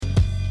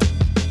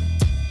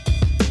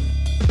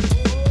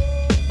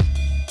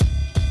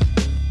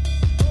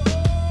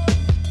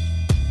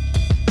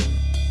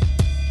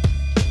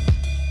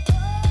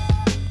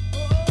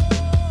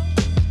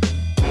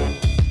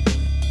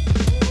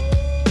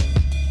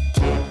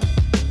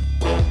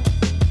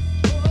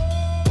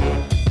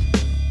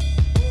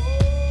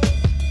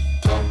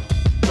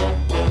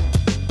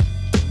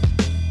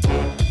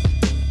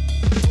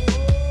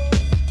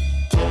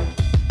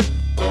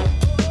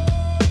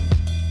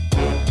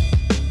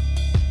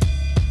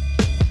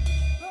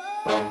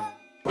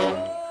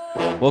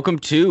Welcome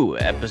to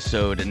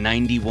episode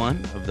 91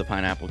 of the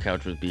Pineapple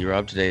Couch with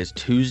Brob. Today is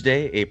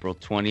Tuesday, April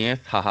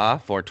 20th. Haha,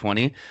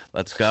 420.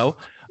 Let's go.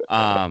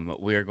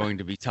 We are going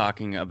to be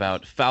talking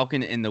about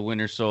Falcon and the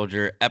Winter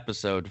Soldier,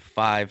 episode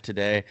 5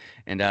 today.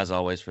 And as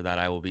always, for that,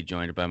 I will be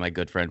joined by my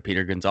good friend,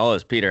 Peter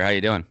Gonzalez. Peter, how you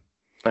doing?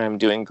 I'm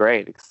doing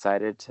great.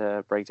 Excited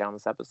to break down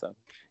this episode.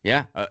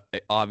 Yeah,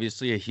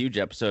 obviously a huge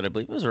episode. I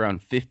believe it was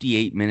around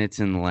 58 minutes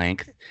in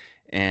length.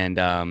 And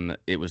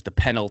it was the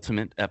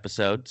penultimate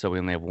episode, so we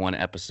only have one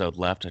episode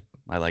left.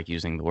 I like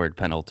using the word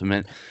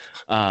penultimate.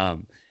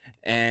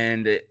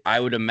 And I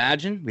would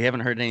imagine, we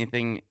haven't heard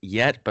anything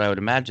yet, but I would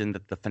imagine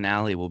that the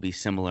finale will be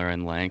similar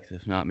in length,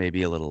 if not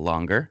maybe a little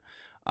longer.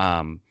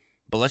 But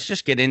let's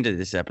just get into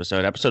this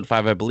episode. Episode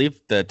 5, I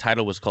believe the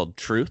title was called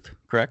Truth,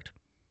 correct?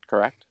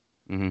 Correct.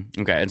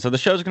 Mm-hmm. Okay, and so the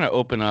show's going to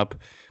open up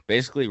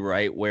basically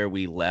right where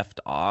we left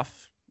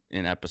off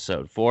in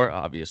episode 4,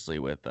 obviously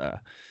with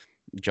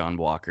John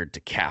Walker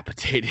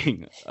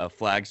decapitating a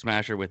flag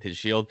smasher with his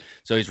shield.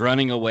 So he's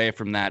running away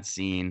from that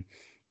scene,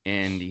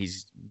 and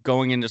he's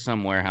going into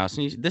some warehouse.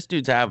 And this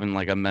dude's having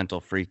like a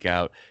mental freak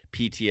out,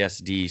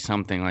 PTSD,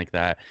 something like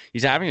that.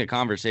 He's having a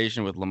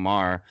conversation with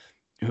Lamar,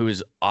 who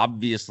is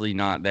obviously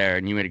not there.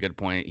 And you made a good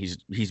point.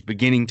 He's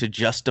beginning to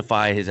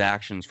justify his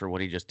actions for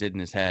what he just did in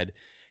his head.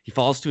 He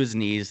falls to his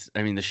knees.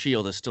 I mean, the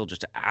shield is still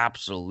just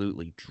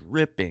absolutely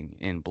dripping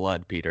in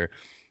blood, Peter.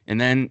 And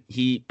then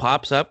he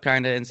pops up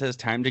kind of and says,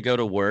 time to go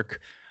to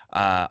work.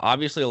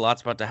 Obviously, a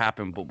lot's about to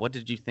happen, but what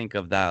did you think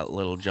of that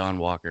little John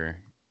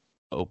Walker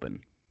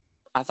open?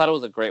 I thought it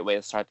was a great way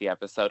to start the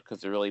episode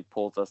because it really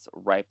pulls us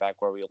right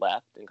back where we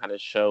left and kind of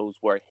shows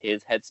where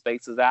his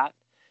headspace is at.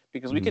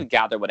 Because we could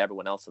gather what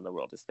everyone else in the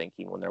world is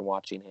thinking when they're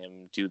watching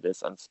him do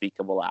this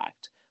unspeakable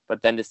act.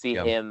 But then to see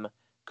him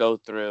go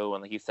through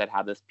and, like you said,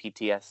 have this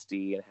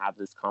PTSD and have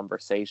this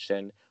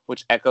conversation,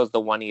 which echoes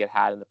the one he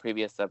had in the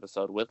previous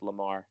episode with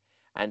Lamar.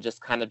 And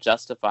just kind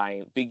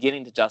of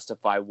beginning to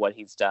justify what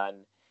he's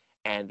done.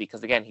 And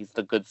because, again, he's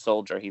the good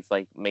soldier. He's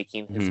like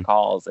making his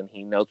calls and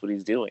he knows what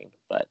he's doing.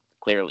 But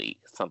clearly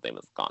something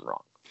has gone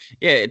wrong.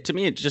 Yeah, to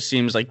me, it just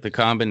seems like the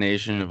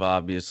combination of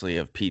obviously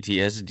of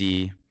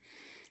PTSD,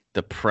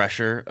 the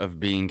pressure of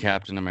being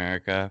Captain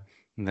America,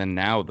 and then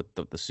now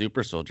the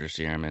super soldier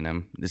serum in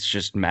him. It's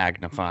just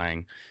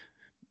magnifying.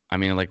 I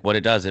mean, like what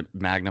it does, it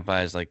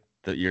magnifies like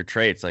your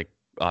traits, like,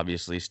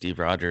 obviously, Steve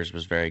Rogers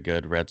was very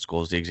good. Red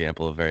Skull's the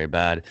example of very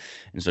bad.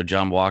 And so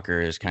John Walker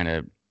is kind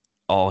of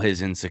all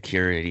his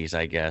insecurities,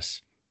 I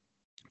guess,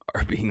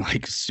 are being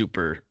like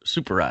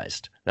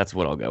superized. That's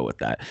what I'll go with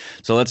that.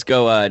 So let's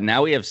go.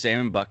 Now we have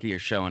Sam and Bucky are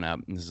showing up.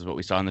 This is what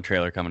we saw in the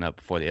trailer coming up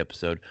before the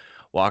episode.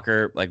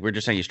 Walker, like we're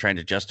just saying, he's trying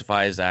to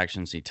justify his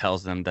actions. He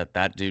tells them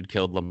that dude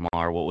killed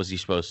Lamar. What was he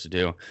supposed to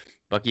do?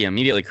 Bucky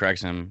immediately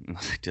corrects him.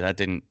 That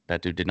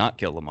dude did not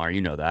kill Lamar.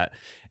 You know that.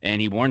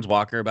 And he warns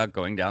Walker about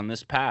going down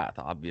this path.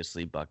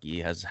 Obviously, Bucky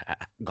has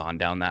gone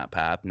down that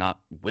path,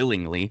 not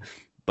willingly,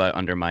 but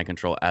under my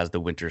control as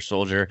the Winter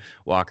Soldier.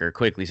 Walker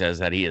quickly says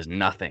that he is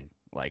nothing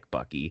like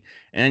Bucky.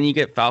 And then you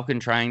get Falcon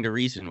trying to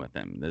reason with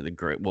him.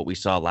 What we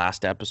saw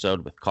last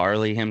episode with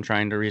Carly, him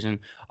trying to reason.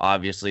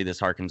 Obviously,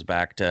 this harkens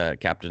back to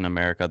Captain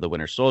America, the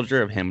Winter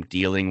Soldier, of him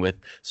dealing with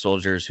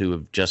soldiers who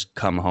have just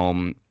come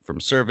home from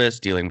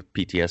service, dealing with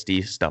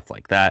PTSD, stuff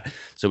like that.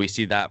 So we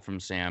see that from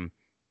Sam.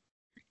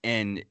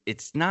 And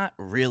it's not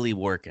really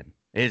working.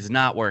 It's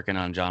not working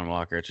on John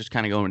Walker. It's just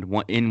kind of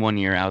going in one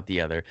ear, out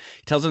the other.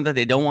 He tells him that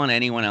they don't want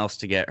anyone else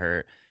to get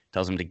hurt.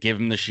 Tells him to give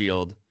him the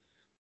shield.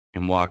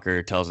 And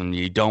Walker tells him,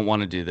 you don't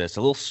want to do this.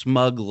 A little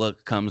smug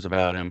look comes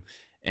about him.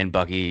 And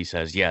Bucky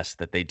says, yes,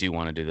 that they do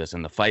want to do this.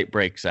 And the fight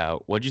breaks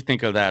out. What'd you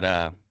think of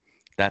that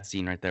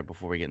scene right there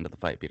before we get into the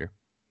fight, Peter?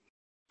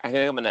 I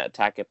think I'm going to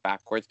attack it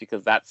backwards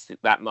because that's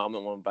that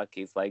moment when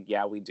Bucky's like,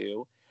 yeah, we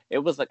do. It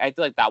was like, I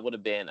feel like that would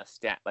have been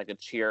a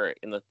cheer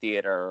in the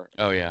theater.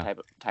 Oh, yeah.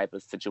 Type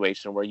of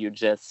situation where you've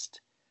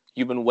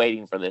been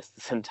waiting for this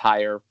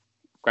entire,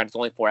 granted it's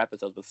only 4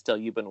 episodes, but still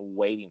you've been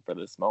waiting for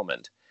this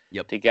moment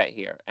to get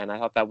here. And I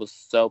thought that was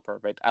so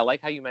perfect. I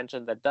like how you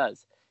mentioned it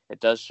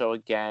does show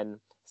again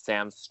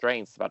Sam's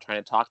strengths about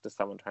trying to talk to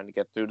someone, trying to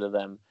get through to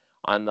them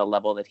on the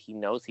level that he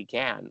knows he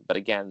can. But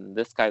again,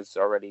 this guy's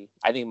already,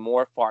 I think,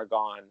 more far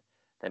gone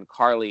than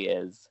Carly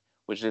is,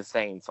 which is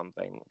saying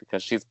something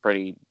because she's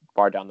pretty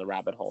far down the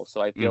rabbit hole.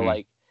 So I feel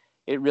like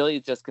it really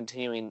is just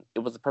continuing. It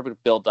was a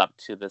perfect build up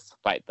to this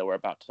fight that we're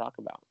about to talk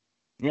about.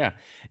 Yeah,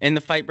 and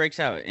the fight breaks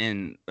out.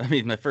 And I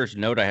mean, my first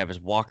note I have is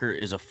Walker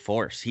is a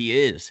force. He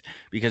is,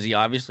 because he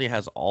obviously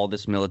has all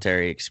this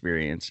military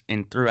experience.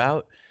 And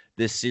throughout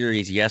this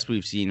series, yes,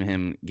 we've seen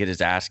him get his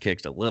ass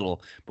kicked a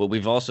little, but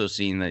we've also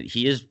seen that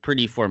he is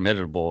pretty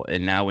formidable.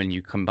 And now when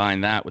you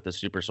combine that with the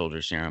super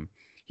soldier serum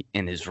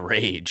and his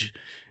rage,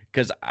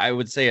 because I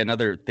would say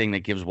another thing that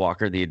gives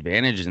Walker the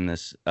advantage in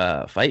this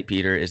fight,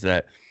 Peter, is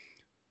that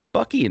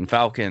Bucky and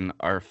Falcon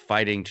are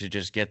fighting to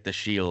just get the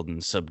shield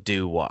and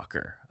subdue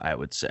Walker, I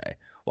would say.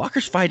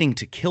 Walker's fighting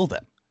to kill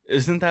them.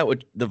 Isn't that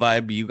what the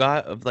vibe you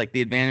got of like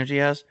the advantage he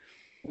has?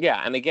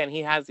 Yeah, and again,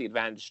 he has the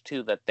advantage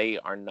too that they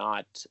are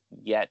not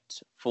yet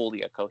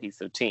fully a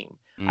cohesive team.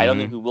 Mm-hmm. I don't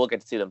think we will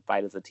get to see them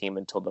fight as a team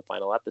until the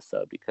final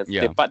episode, because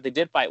they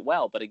did fight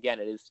well, but again,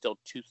 it is still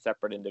two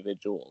separate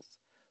individuals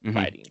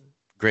fighting.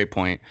 Great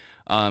point.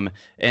 And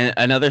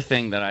another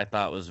thing that I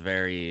thought was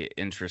very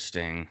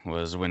interesting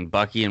was when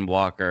Bucky and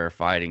Walker are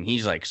fighting,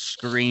 he's like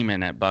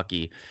screaming at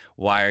Bucky,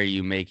 "Why are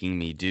you making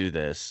me do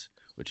this?"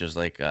 Which is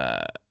like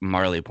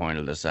Marley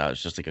pointed this out.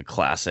 It's just like a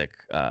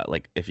classic,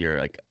 like if you're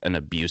like an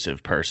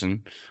abusive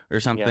person or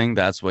something,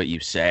 that's what you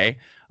say.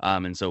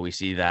 And so we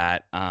see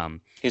that.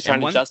 He's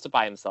trying to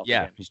justify himself.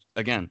 Yeah,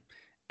 again.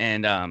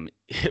 And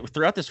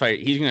throughout this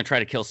fight, he's going to try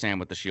to kill Sam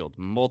with the shield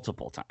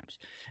multiple times.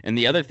 And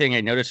the other thing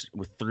I noticed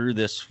through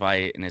this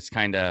fight, and it's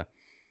kind of,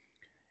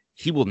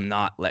 he will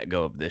not let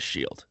go of this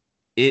shield.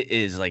 It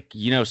is like,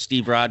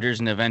 Steve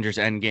Rogers in Avengers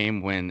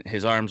Endgame when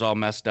his arm's all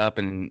messed up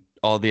and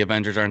all the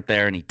Avengers aren't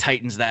there, and he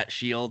tightens that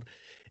shield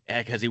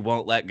because he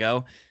won't let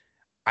go.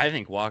 I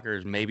think Walker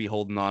is maybe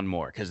holding on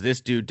more because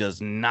this dude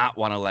does not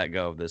want to let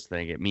go of this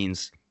thing.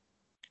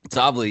 It's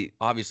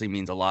obviously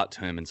means a lot to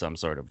him in some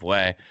sort of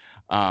way.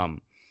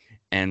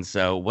 And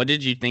so what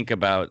did you think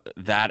about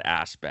that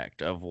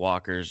aspect of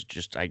Walker's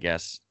just, I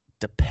guess,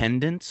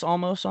 dependence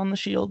almost on the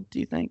shield, do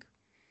you think?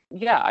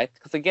 Yeah,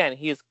 because again,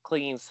 he is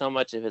clinging so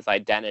much of his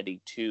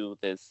identity to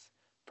this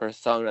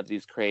persona that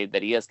he's created,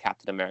 that he is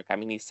Captain America. I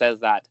mean, he says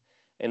that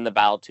in the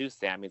battle to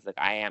Sam. He's like,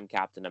 "I am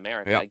Captain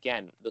America." Yep.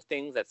 Again, the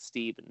things that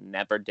Steve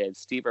never did.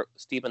 Steve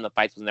in the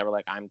fights was never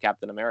like, "I'm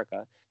Captain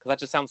America," because that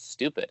just sounds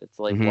stupid. It's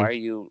like, why are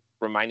you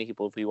reminding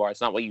people of who you are?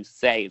 It's not what you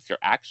say, it's your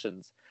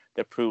actions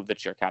that prove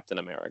that you're Captain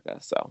America.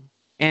 So,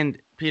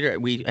 and Peter,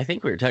 I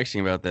think we were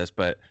texting about this,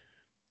 but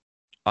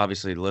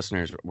obviously the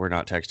listeners were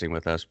not texting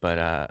with us.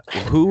 But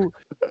who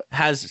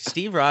has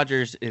Steve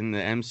Rogers in the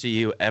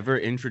MCU ever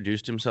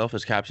introduced himself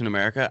as Captain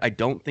America? I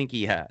don't think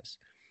he has.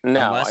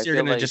 No, unless you're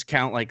gonna just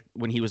count like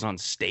when he was on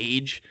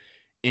stage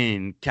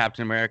in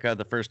Captain America,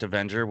 the first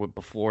Avenger,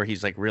 before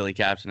he's like really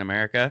Captain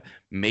America.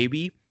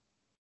 Maybe.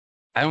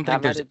 I don't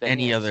think there's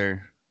any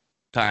other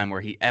time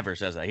where he ever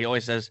says that. He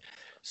always says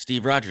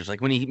Steve Rogers,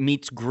 like when he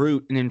meets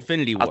Groot in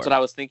Infinity War. That's what I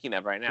was thinking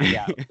of right now.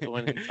 Yeah,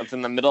 when it's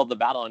in the middle of the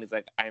battle and he's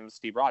like, "I'm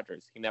Steve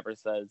Rogers." He never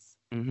says.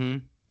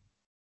 And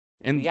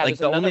like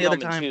the only other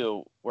time,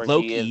 too, where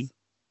Loki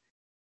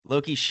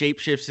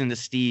shapeshifts into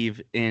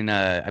Steve in,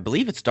 I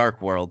believe it's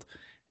Dark World,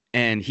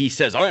 and he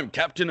says, "I'm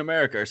Captain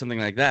America" or something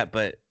like that.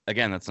 But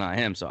again, that's not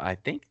him. So I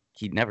think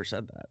he never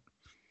said that.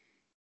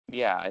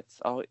 Yeah,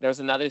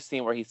 there's another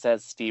scene where he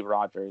says Steve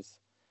Rogers,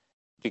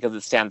 because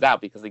it stands out,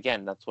 because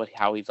again, that's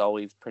how he's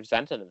always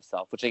presented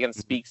himself, which again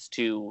speaks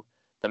to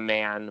the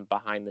man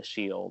behind the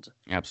shield.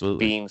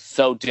 Absolutely. Being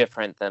so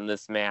different than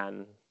this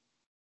man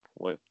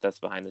that's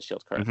behind the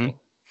shield currently.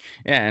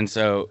 Yeah, and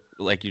so,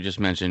 like you just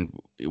mentioned,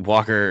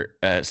 Walker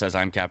says,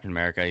 "I'm Captain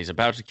America." He's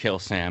about to kill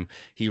Sam.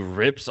 He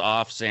rips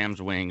off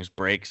Sam's wings,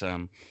 breaks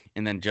them,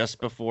 and then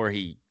just before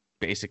he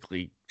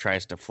basically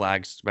tries to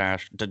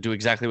do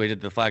exactly what he did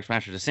to the flag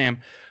smasher to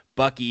Sam,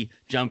 Bucky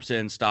jumps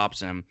in, stops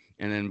him,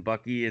 and then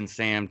Bucky and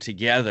Sam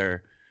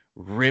together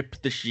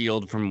rip the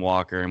shield from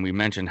Walker. And we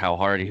mentioned how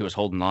hard he was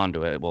holding on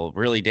to it. Well,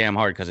 really damn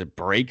hard, because it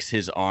breaks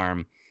his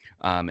arm,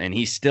 and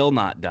he's still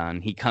not done.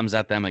 He comes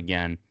at them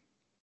again.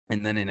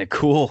 And then in a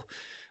cool,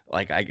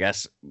 like, I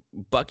guess,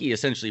 Bucky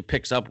essentially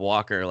picks up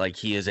Walker like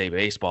he is a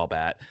baseball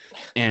bat,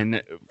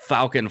 and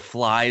Falcon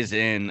flies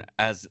in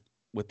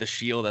with the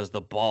shield as the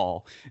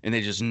ball, and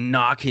they just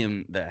knock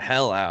him the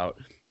hell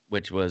out,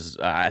 which was,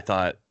 I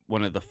thought,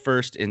 one of the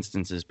first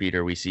instances,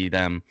 Peter, we see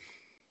them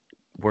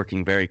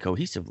working very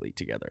cohesively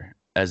together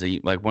as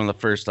one of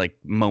the first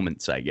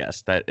moments, I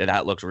guess,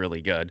 that looks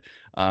really good.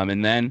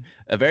 And then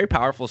a very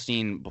powerful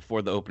scene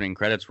before the opening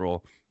credits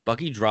roll.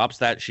 Bucky drops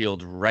that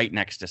shield right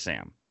next to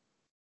Sam,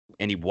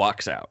 and he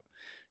walks out.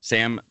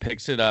 Sam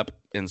picks it up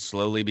and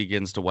slowly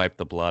begins to wipe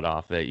the blood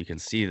off it. You can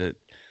see that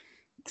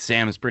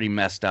Sam is pretty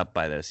messed up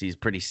by this. He's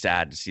pretty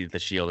sad to see that the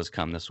shield has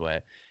come this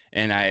way.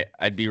 And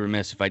I'd be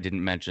remiss if I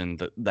didn't mention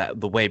that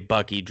the way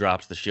Bucky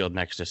drops the shield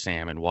next to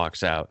Sam and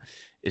walks out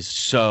is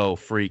so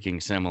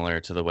freaking similar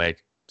to the way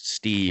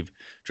Steve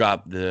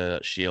dropped the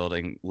shield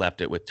and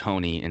left it with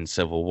Tony in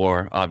Civil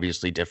War.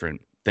 Obviously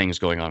different things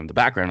going on in the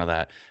background of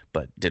that,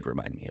 but did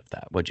remind me of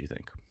that. What'd you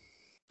think?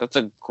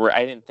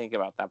 I didn't think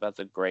about that, but that's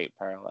a great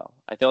parallel.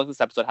 I feel like this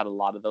episode had a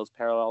lot of those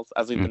parallels,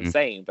 as we've been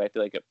saying, but I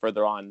feel like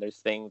further on, there's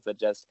things that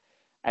just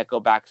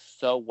echo back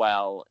so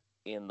well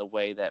in the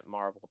way that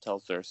Marvel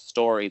tells their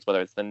stories,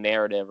 whether it's the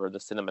narrative or the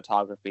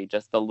cinematography.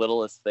 Just the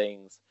littlest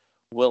things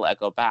will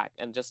echo back.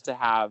 And just to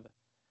have,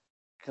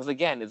 because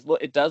again,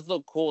 it does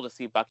look cool to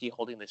see Bucky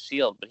holding the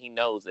shield, but he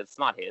knows it's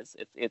not his.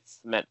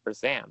 It's meant for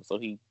Sam. So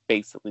he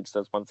basically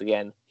says, once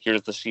again,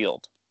 here's the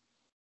shield.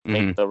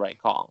 Make the right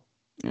call.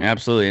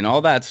 Absolutely. And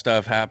all that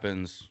stuff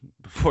happens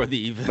before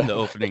even the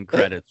opening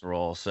credits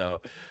roll.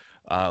 So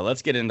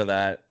let's get into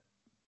that.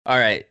 All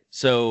right.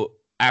 So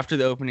after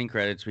the opening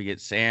credits, we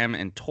get Sam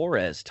and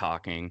Torres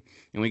talking,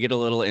 and we get a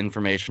little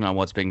information on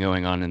what's been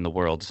going on in the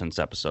world since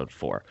episode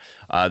 4.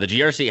 The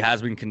GRC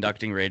has been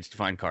conducting raids to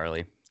find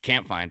Carly.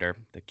 can't find her.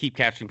 They keep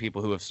catching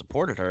people who have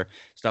supported her,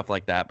 stuff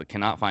like that, but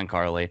cannot find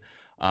Carly.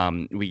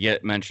 We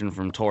get mentioned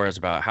from Torres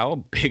about how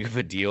big of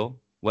a deal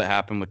what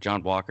happened with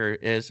John Walker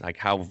is, like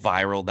how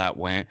viral that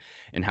went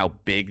and how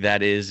big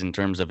that is in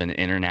terms of an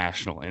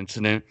international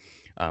incident.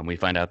 We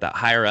find out that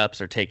higher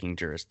ups are taking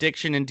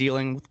jurisdiction in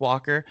dealing with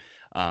Walker.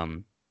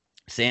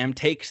 Sam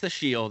takes the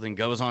shield and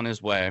goes on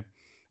his way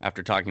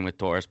after talking with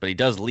Torres, but he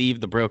does leave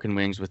the Broken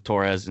Wings with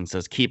Torres and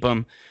says, keep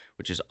them,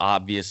 which is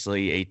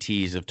obviously a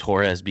tease of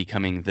Torres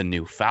becoming the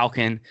new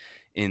Falcon.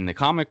 In the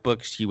comic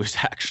books, he was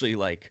actually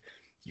like,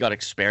 he got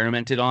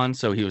experimented on,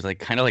 so he was like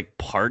kind of like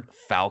part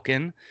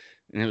Falcon,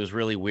 and it was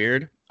really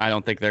weird. I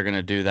don't think they're going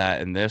to do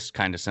that in this,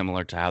 kind of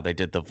similar to how they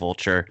did the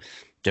Vulture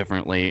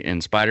differently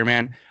in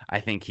Spider-Man. I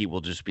think he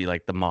will just be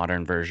like the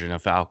modern version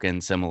of Falcon,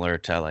 similar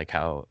to like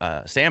how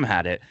Sam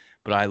had it.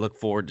 But I look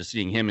forward to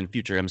seeing him in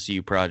future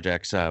MCU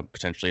projects,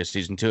 potentially a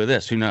season 2 of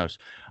this. Who knows?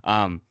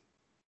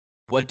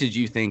 What did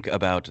you think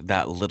about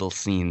that little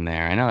scene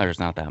there? I know there's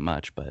not that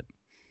much, but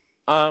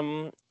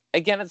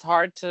again, it's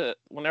hard to,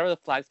 whenever the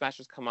Flag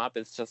Smashers come up,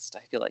 it's just,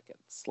 I feel like it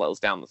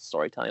slows down the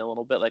storytelling a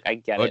little bit. Like, I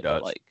get it,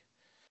 but like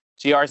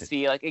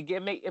GRC, like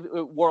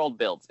it world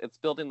builds. It's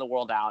building the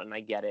world out, and I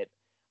get it.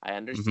 I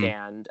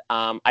understand.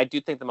 I do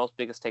think the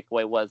biggest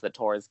takeaway was that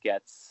Torres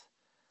gets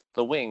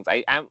the wings.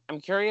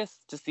 I'm curious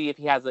to see if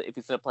he's going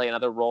to play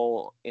another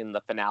role in the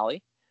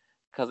finale,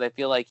 because I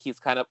feel like he's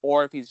kind of,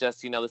 or if he's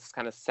just, this is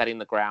kind of setting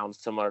the ground,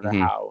 similar to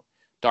how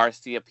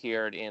Darcy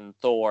appeared in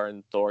Thor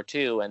and Thor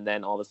 2, and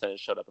then all of a sudden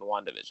showed up in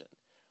WandaVision,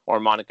 or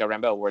Monica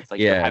Rambeau, where it's like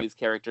you have these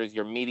characters,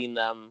 you're meeting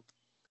them,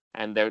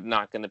 and they're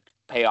not going to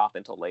pay off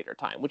until later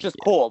time, which is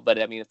cool.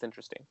 But I mean, it's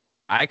interesting.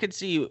 I could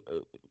see.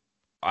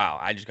 Wow,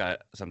 I just got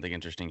something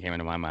interesting came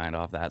into my mind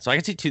off that. So I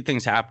could see two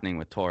things happening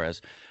with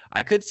Torres.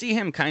 I could see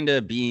him kind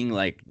of being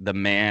like the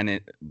man,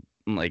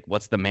 like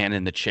what's the man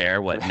in the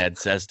chair, what Ned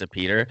says to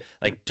Peter,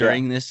 like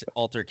during this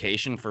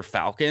altercation for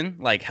Falcon,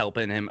 like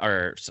helping him,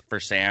 or for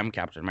Sam,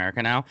 Captain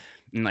America now,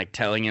 and like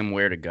telling him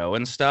where to go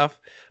and stuff.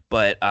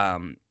 But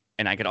and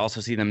I could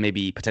also see them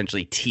maybe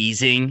potentially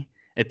teasing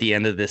at the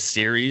end of this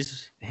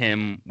series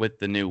him with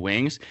the new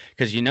wings,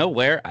 because you know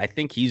where I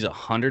think he's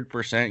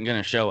 100% going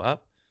to show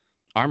up.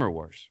 Armor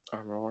Wars.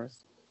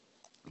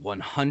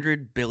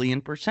 100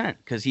 billion%,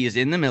 because he is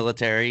in the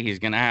military. He's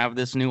going to have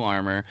this new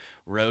armor.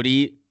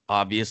 Rhodey,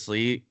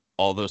 obviously,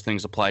 all those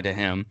things apply to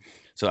him.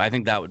 So I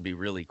think that would be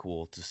really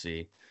cool to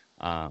see.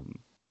 That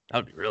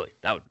would be really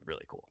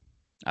cool.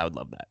 I would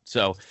love that.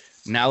 So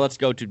now let's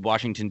go to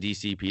Washington,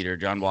 D.C., Peter.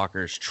 John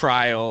Walker's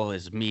trial,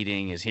 his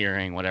meeting, his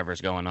hearing,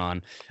 whatever's going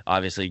on.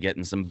 Obviously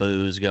getting some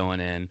booze going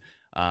in.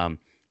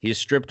 He is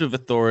stripped of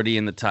authority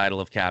in the title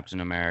of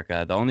Captain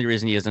America. The only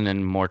reason he isn't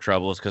in more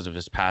trouble is because of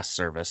his past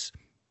service.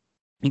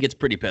 He gets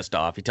pretty pissed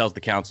off. He tells the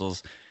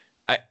councils,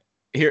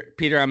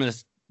 Peter, I'm going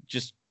to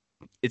just,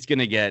 it's going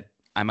to get,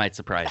 I might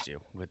surprise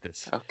you with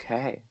this.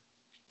 Okay.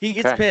 He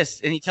gets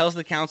pissed, and he tells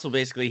the council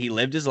basically he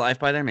lived his life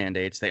by their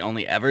mandates. They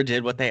only ever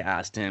did what they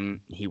asked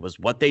him. He was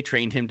what they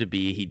trained him to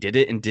be. He did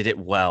it and did it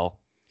well.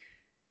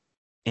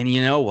 And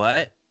you know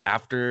what?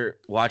 After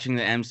watching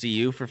the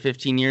MCU for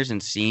 15 years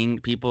and seeing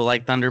people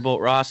like Thunderbolt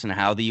Ross and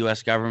how the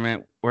U.S.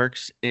 government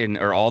works,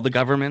 or all the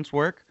governments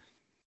work,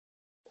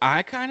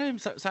 I kind of am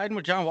siding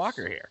with John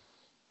Walker here.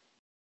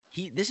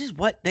 This is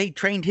what they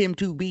trained him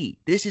to be.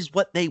 This is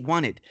what they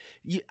wanted.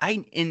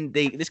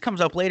 This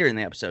comes up later in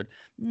the episode.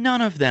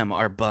 None of them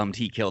are bummed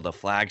he killed a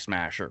Flag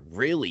Smasher.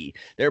 Really,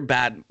 they're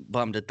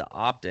bummed at the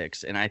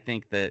optics, and I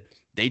think that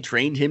they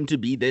trained him to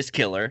be this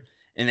killer.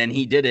 And then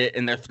he did it,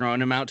 and they're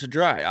throwing him out to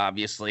dry.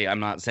 Obviously, I'm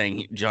not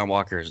saying John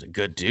Walker is a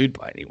good dude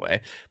by any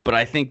way, but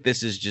I think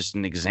this is just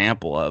an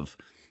example of,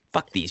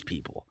 fuck these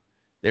people.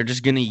 They're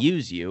just going to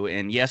use you.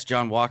 And yes,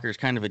 John Walker is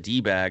kind of a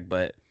D-bag,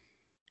 but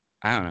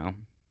I don't know.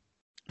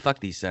 Fuck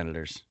these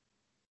senators.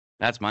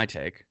 That's my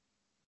take.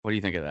 What do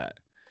you think of that?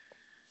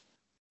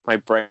 My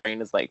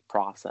brain is like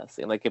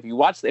processing. Like if you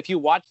watch this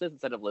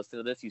instead of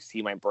listening to this, you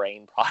see my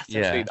brain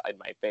processing in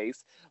my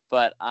face.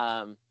 But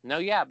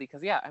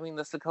because I mean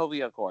the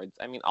Sokovia Accords.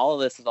 I mean all of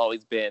this has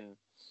always been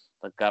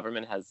the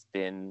government has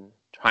been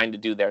trying to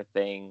do their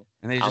thing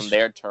on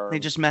their terms. They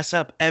just mess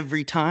up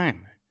every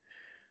time,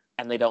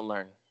 and they don't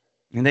learn.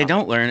 And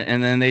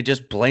then they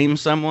just blame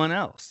someone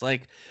else.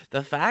 Like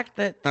the fact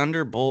that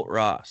Thunderbolt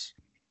Ross.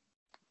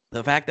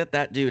 The fact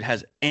that dude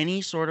has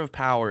any sort of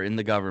power in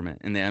the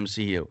government, in the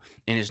MCU,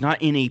 and is not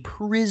in a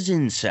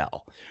prison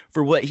cell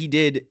for what he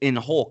did in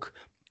Hulk,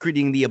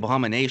 creating the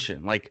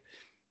Abomination. Like,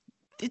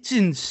 it's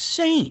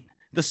insane,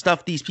 the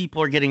stuff these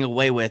people are getting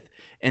away with,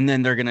 and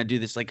then they're going to do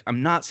this. Like,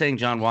 I'm not saying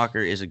John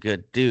Walker is a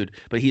good dude,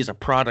 but he is a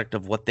product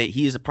of what they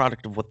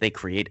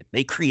created.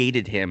 They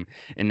created him,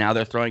 and now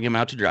they're throwing him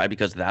out to dry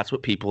because that's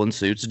what people in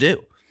suits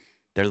do.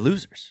 They're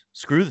losers.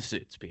 Screw the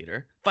suits,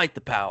 Peter. Fight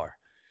the power.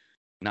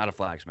 Not a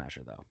Flag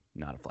Smasher, though.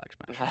 Not a Flag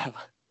Smasher.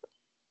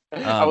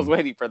 I was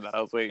waiting for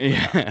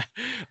that.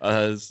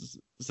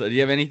 So do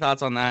you have any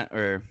thoughts on that?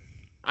 Or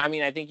I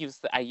mean, I think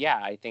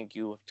I think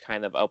you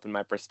kind of opened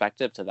my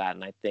perspective to that.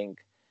 And I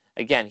think,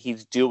 again,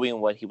 he's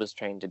doing what he was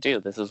trained to do.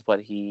 This is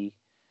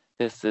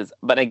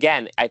But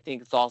again, I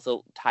think it's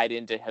also tied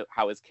into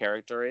how his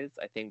character is.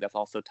 I think that's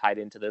also tied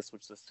into this,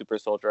 which is Super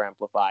Soldier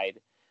Amplified.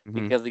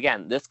 Mm-hmm. Because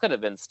again, this could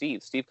have been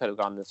Steve. Steve could have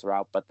gone this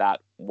route, but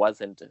that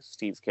wasn't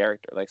Steve's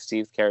character. Like,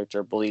 Steve's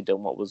character believed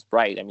in what was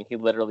right. I mean, he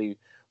literally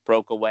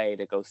broke away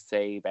to go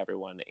save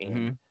everyone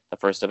in the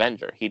first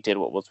Avenger. He did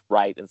what was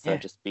right instead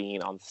of just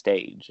being on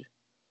stage.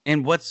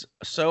 And what's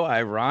so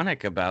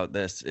ironic about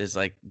this is,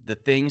 like, the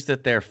things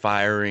that they're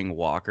firing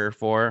Walker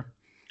for,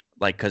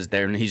 like, because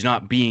he's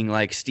not being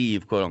like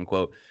Steve, quote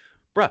unquote.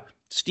 Bruh,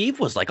 Steve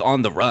was, like,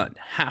 on the run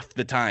half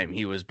the time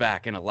he was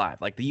back and alive.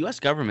 Like, the U.S.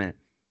 government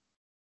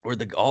or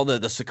all the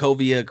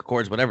Sokovia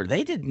Accords, whatever,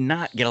 they did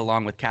not get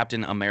along with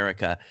Captain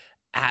America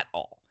at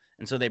all.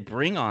 And so they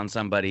bring on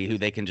somebody who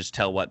they can just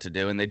tell what to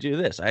do, and they do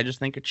this. I just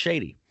think it's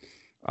shady.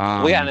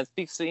 Well, yeah, and it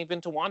speaks even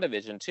to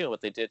WandaVision, too,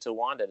 what they did to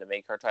Wanda to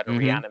make her try to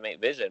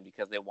reanimate Vision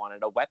because they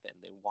wanted a weapon.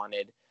 They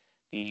wanted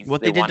these... What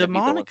they did to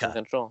Monica.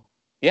 Control.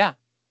 Yeah.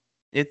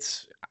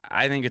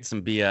 I think it's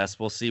some BS.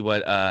 We'll see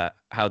what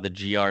how the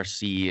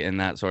GRC and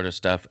that sort of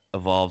stuff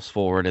evolves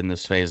forward in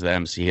this phase of the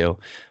MCU,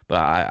 but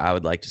I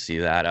would like to see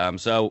that.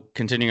 So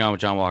continuing on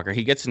with John Walker,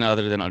 he gets an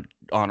other than an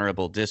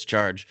honorable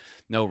discharge,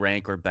 no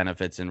rank or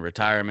benefits in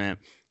retirement.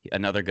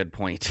 Another good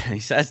point. He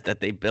says that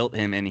they built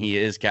him and he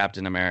is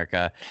Captain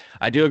America.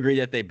 I do agree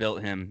that they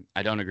built him.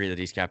 I don't agree that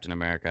he's Captain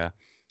America.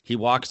 He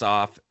walks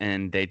off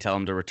and they tell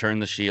him to return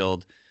the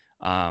shield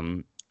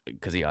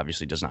because he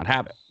obviously does not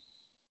have it.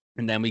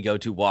 And then we go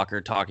to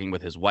Walker talking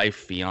with his wife,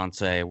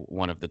 fiance,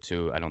 one of the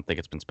two. I don't think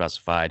it's been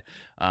specified.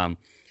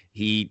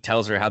 He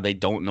tells her how they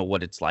don't know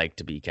what it's like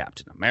to be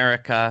Captain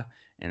America.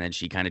 And then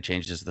she kind of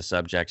changes the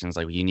subject and is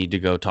like, well, you need to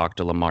go talk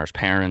to Lamar's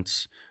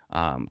parents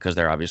because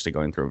they're obviously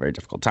going through a very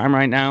difficult time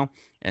right now.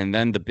 And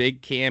then the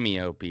big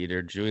cameo,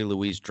 Peter, Julie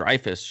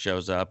Louis-Dreyfus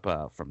shows up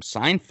from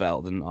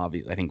Seinfeld and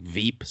obviously, I think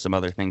Veep, some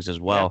other things as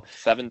well.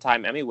 Yeah,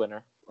 7-time Emmy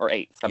winner, or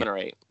 8, 7 or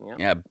 8.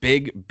 Yeah,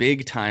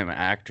 big time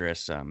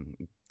actress.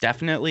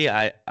 Definitely,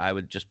 I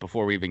would just,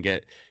 before we even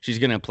get, she's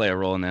going to play a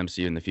role in the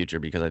MCU in the future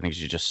because I think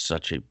she's just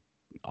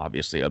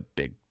obviously a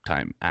big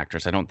time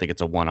actress. I don't think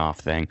it's a one-off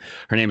thing.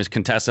 Her name is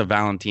Contessa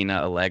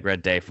Valentina Allegra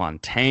de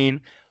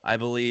Fontaine, I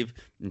believe.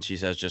 And she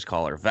says, just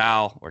call her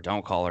Val or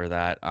don't call her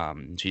that.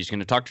 She's going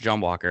to talk to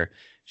John Walker.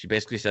 She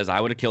basically says,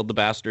 I would have killed the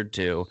bastard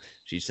too.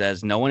 She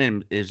says, no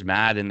one is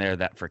mad in there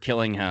that for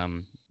killing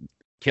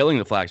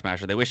the Flag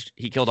Smasher. They wish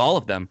he killed all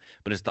of them,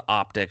 but it's the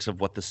optics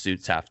of what the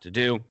suits have to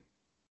do.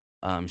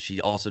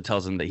 She also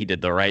tells him that he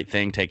did the right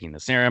thing taking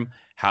the serum.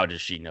 How does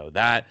she know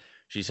that?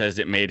 She says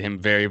it made him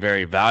very,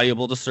 very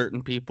valuable to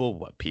certain people.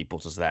 What people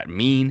does that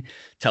mean?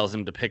 Tells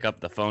him to pick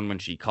up the phone when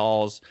she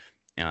calls.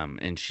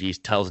 And she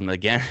tells him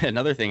again,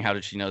 another thing, how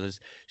did she know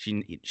this?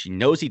 She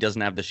knows he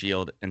doesn't have the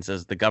shield and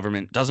says the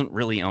government doesn't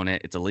really own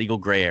it. It's a legal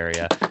gray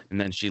area. And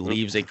then she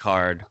leaves a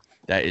card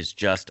that is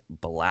just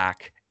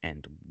black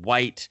and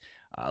white.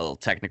 Little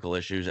technical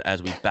issues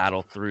as we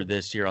battle through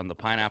this here on the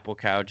Pineapple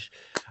Couch.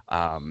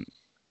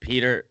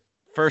 Peter,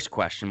 first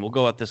question. We'll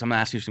go at this. I'm going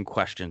to ask you some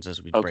questions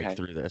as we break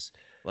through this.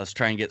 Let's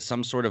try and get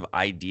some sort of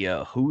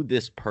idea who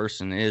this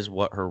person is,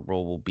 what her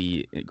role will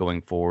be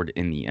going forward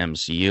in the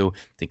MCU. I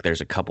think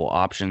there's a couple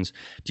options.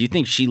 Do you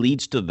think she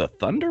leads to the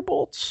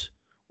Thunderbolts?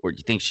 Or do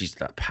you think she's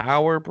the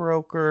power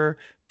broker?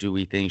 Do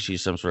we think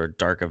she's some sort of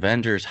Dark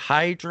Avengers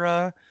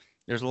Hydra?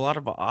 There's a lot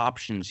of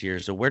options here.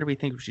 So where do we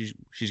think she's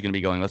going to be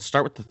going? Let's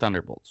start with the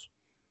Thunderbolts.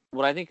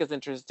 What I think is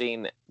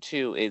interesting,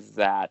 too, is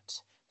that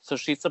so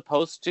she's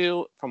supposed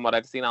to, from what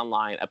I've seen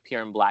online,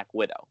 appear in Black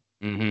Widow.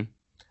 Mm-hmm.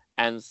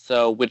 And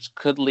so, which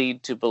could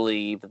lead to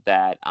believe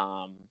that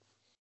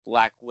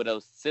Black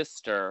Widow's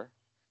sister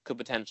could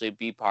potentially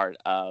be part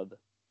of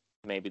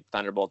maybe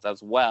Thunderbolts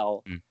as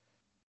well. Mm.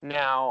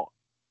 Now,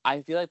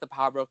 I feel like the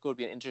Power Broker would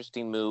be an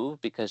interesting move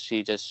because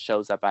she just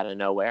shows up out of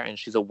nowhere and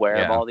she's aware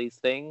of all these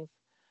things.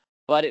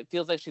 But it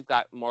feels like she's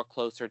got more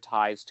closer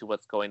ties to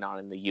what's going on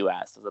in the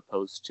U.S. as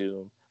opposed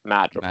to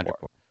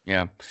Madripoor.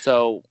 Yeah.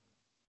 So...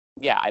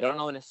 yeah, I don't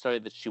know necessarily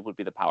that she would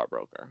be the power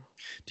broker.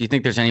 Do you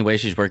think there's any way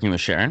she's working with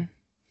Sharon?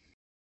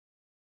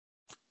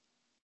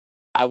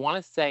 I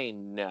want to say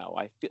no.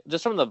 I feel,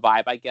 just from the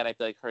vibe I get, I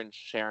feel like her and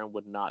Sharon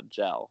would not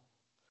gel.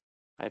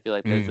 I feel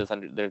like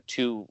they're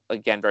two,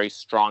 again, very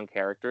strong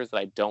characters that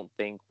I don't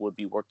think would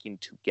be working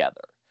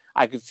together.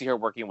 I could see her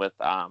working with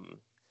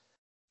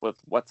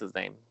what's his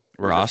name?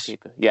 Ross?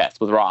 Yes,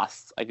 with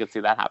Ross. I could see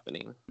that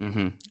happening.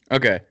 Mm-hmm.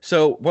 Okay,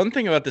 so one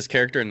thing about this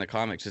character in the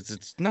comics is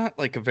it's not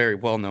like a very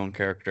well-known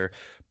character,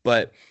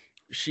 but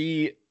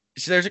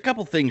there's a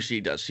couple things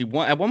she does. She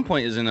at one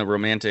point is in a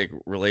romantic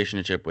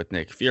relationship with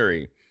Nick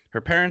Fury.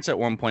 Her parents at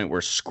one point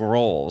were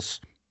Skrulls,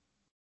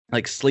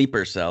 like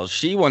sleeper cells.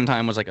 She one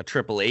time was like a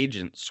triple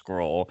agent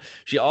Skrull.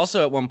 She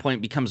also at one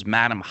point becomes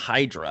Madam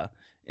Hydra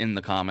in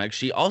the comics.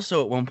 She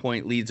also at one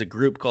point leads a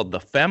group called the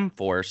Femme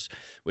Force,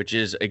 which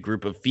is a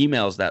group of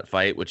females that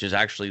fight, which is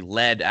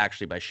led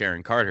by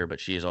Sharon Carter, but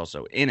she is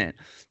also in it.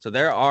 So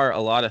there are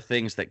a lot of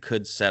things that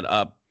could set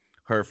up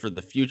her for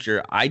the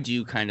future. I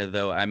do kind of,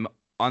 though, I'm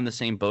on the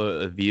same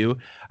boat of you.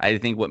 I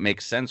think what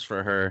makes sense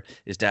for her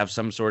is to have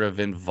some sort of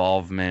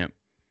involvement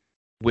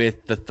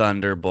with the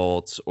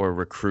Thunderbolts or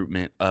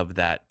recruitment of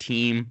that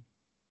team.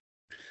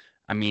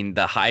 I mean,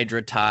 the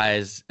Hydra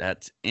ties,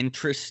 that's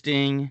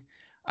interesting.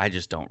 I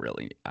just don't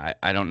really.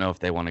 I don't know if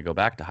they want to go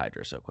back to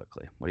Hydra so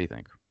quickly. What do you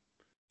think?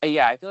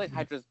 Yeah, I feel like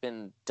Hydra's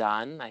been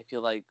done. I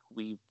feel like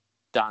we've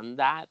done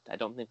that. I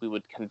don't think we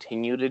would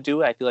continue to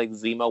do it. I feel like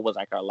Zemo was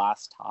like our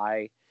last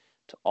tie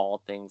to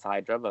all things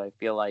Hydra, but I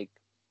feel like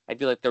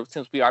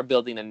since we are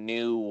building a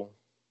new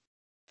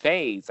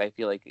phase, I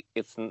feel like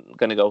it's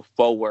going to go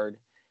forward,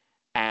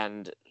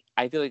 and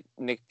I feel like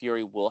Nick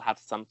Fury will have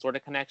some sort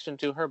of connection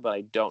to her, but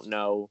I don't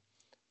know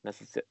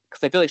necessarily,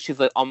 because I feel like she's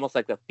like almost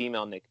like the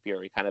female Nick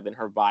Fury, kind of in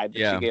her vibe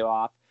that she gave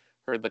off,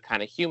 her the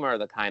kind of humor,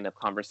 the kind of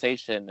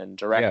conversation and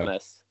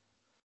directness,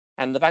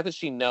 and the fact that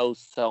she knows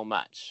so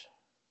much.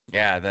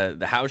 Yeah,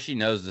 the how she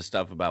knows the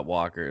stuff about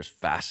Walker is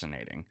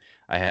fascinating.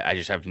 I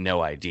just have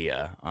no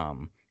idea.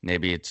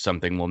 Maybe it's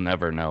something we'll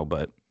never know,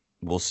 but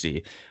we'll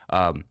see.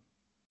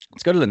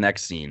 Let's go to the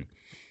next scene.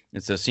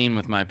 It's a scene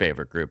with my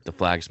favorite group, the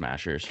Flag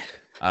Smashers.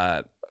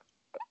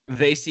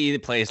 They see the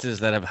places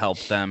that have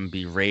helped them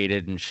be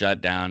raided and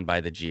shut down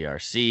by the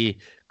GRC.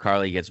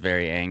 Carly gets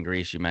very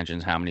angry. She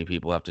mentions how many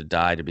people have to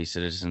die to be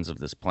citizens of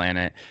this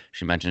planet.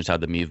 She mentions how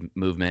the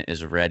movement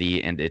is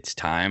ready and it's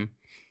time.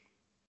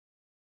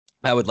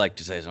 I would like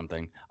to say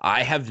something.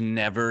 I have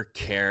never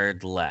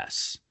cared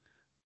less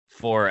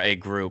for a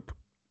group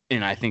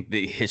in, I think,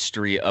 the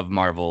history of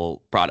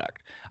Marvel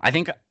product. I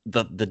think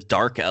the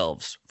Dark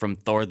Elves from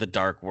Thor: The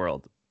Dark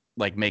World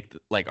are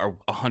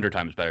 100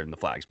 times better than the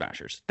Flag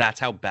Smashers.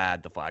 That's how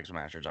bad the Flag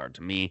Smashers are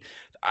to me.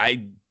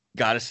 I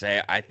gotta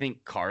say, I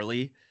think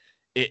Carly,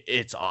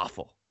 it's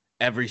awful.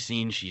 Every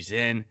scene she's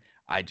in,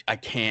 I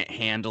can't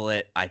handle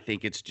it. I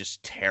think it's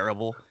just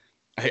terrible.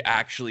 I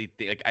actually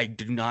think I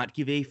do not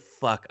give a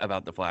fuck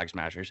about the Flag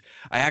Smashers.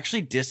 I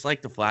actually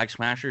dislike the Flag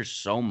Smashers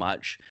so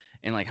much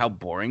and like how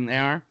boring they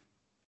are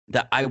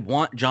that I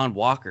want John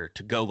Walker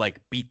to go like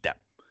beat them.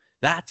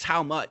 That's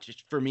how much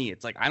it's for me.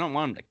 It's like I don't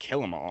want him to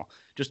kill them all.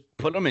 Just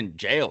put them in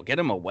jail. Get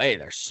them away.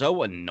 They're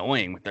so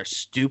annoying with their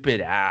stupid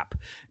app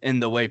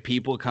and the way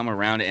people come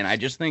around it. And I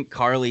just think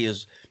Carly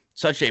is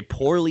such a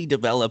poorly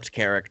developed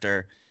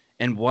character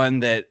and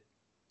one that,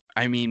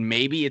 I mean,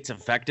 maybe it's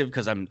effective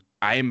because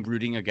I am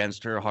rooting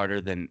against her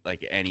harder than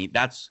like any.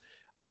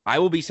 I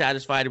will be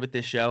satisfied with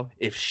this show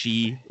if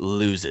she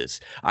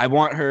loses. I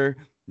want her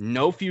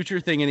no future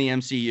thing in the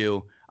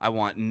MCU. I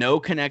want no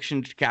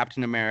connection to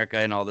Captain America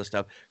and all this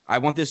stuff. I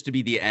want this to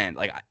be the end.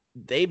 Like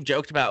they've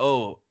joked about,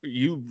 oh,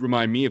 you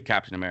remind me of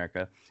Captain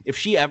America. If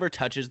she ever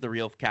touches the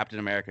real Captain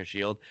America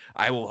shield,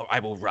 I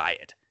will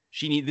riot.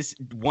 She needs this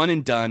one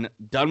and done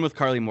with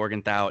Carly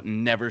Morgenthau,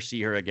 never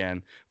see her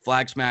again.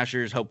 Flag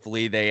Smashers,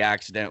 hopefully they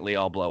accidentally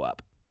all blow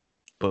up.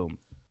 Boom.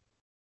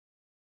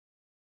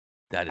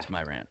 That is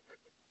my rant.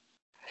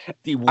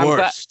 The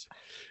worst.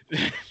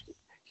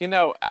 You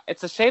know,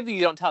 it's a shame that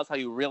you don't tell us how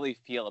you really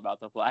feel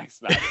about the Flag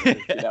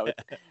Smashers. You know,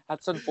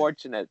 that's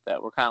unfortunate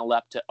that we're kind of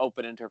left to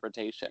open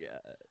interpretation. Yeah.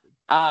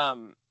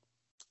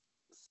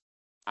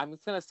 I'm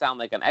just gonna sound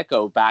like an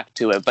echo back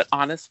to it, but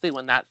honestly,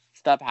 when that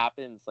stuff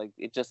happens, like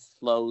it just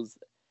slows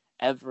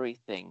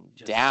everything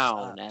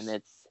down, and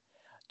it's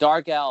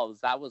Dark Elves.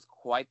 That was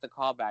quite the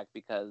callback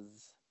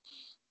because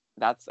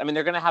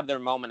they're gonna have their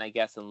moment, I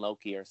guess, in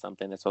Loki or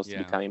something. They're supposed to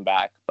be coming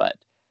back, but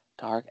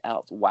Dark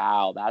Elves.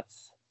 Wow,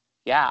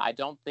 I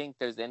don't think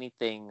there's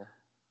anything.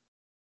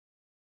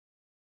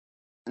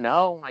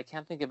 No, I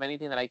can't think of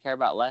anything that I care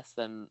about less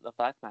than the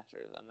Flag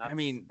Smashers. And I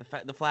mean,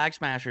 the Flag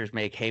Smashers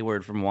make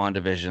Hayward from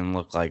WandaVision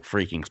look like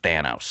freaking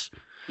Thanos.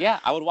 Yeah,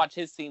 I would watch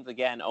his scenes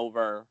again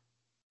over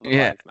the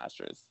Flag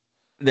Smashers.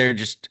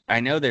 I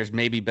know there's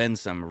maybe been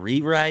some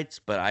rewrites,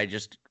 but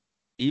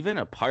even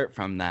apart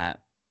from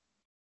that,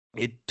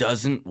 it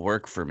doesn't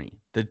work for me.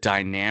 The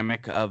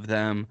dynamic of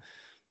them,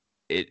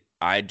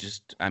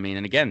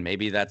 and again,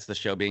 maybe that's the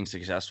show being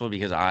successful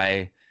because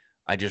I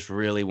just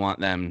really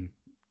want them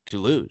to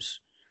lose.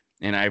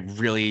 And I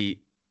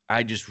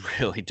just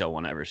really don't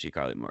want to ever see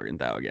Carly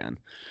Morgenthau again.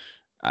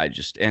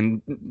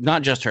 And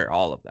not just her,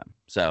 all of them.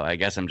 So I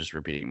guess I'm just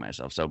repeating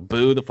myself. So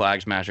boo the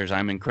Flag Smashers.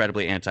 I'm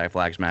incredibly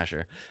anti-Flag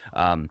Smasher.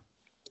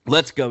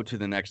 Let's go to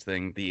the next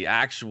thing.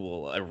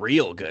 A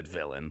real good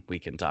villain we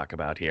can talk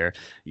about here.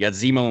 You got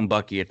Zemo and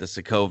Bucky at the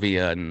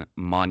Sokovian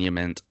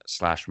Monument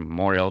 /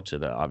 Memorial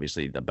to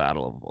obviously the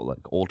Battle of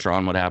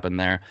Ultron. What happened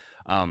there?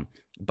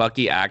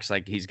 Bucky acts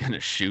like he's going to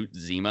shoot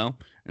Zemo.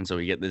 And so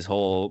we get this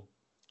whole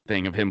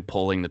thing of him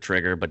pulling the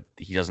trigger, but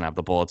he doesn't have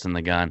the bullets in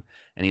the gun.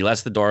 And he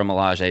lets the Dora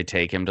Milaje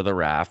take him to the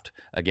raft.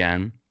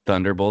 Again,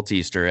 Thunderbolts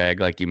Easter egg,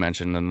 like you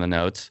mentioned in the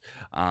notes.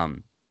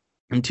 And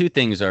two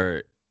things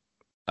are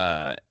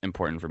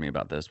important for me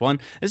about this. One,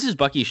 this is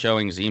Bucky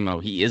showing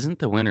Zemo he isn't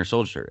the Winter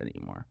Soldier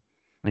anymore.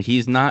 Like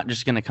he's not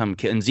just going to come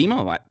kill. And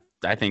Zemo,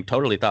 I think,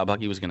 totally thought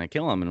Bucky was going to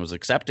kill him and was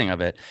accepting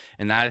of it.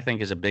 And that, I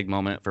think, is a big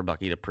moment for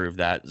Bucky to prove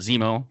that.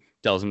 Zemo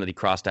tells him that he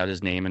crossed out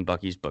his name in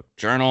Bucky's book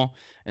journal,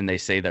 and they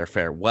say their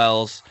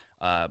farewells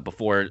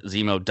before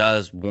Zemo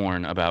does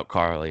warn about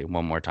Carly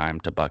one more time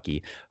to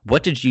Bucky.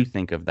 What did you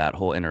think of that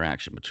whole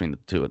interaction between the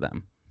two of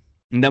them?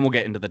 And then we'll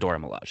get into the Dora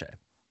Milaje.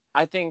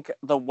 I think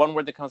the one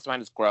word that comes to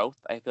mind is growth.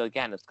 I feel,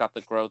 again, it's got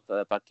the growth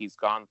that Bucky's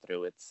gone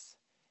through. It's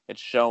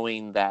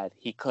showing that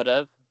he could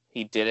have,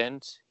 he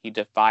didn't, he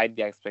defied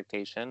the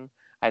expectation.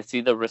 I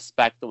see the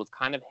respect that was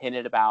kind of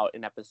hinted about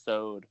in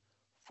episode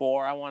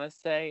 4, I want to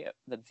say,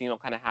 that Zemo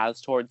kind of has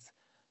towards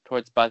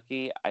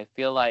Bucky. I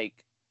feel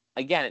like,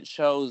 again, it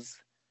shows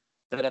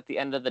that at the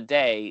end of the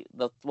day,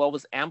 what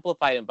was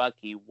amplified in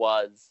Bucky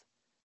was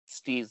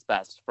Steve's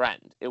best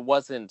friend. It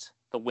wasn't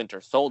the Winter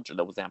Soldier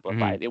that was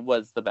amplified. Mm-hmm. It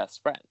was the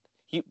best friend.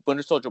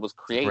 Winter Soldier was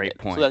created,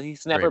 so that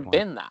he's never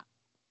been that.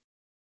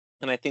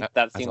 And I think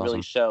that scene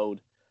really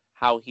showed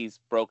how he's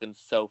broken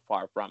so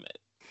far from it.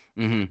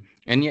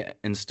 Mm-hmm.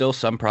 And still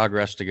some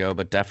progress to go,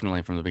 but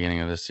definitely from the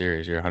beginning of this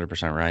series, you're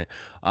 100% right.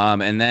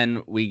 And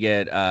then we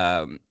get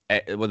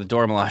with the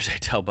Dora Milaje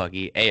tell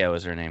Bucky, Ayo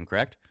is her name,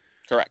 correct?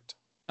 Correct.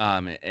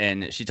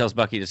 And she tells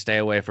Bucky to stay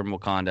away from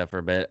Wakanda for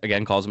a bit.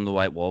 Again, calls him the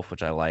White Wolf,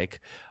 which I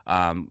like.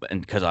 And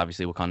because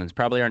obviously Wakandans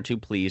probably aren't too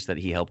pleased that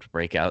he helped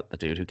break out the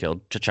dude who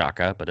killed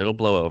T'Chaka, but it'll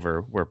blow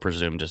over, we're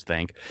presumed to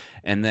think.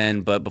 And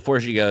then, but before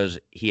she goes,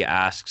 he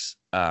asks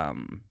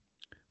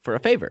for a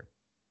favor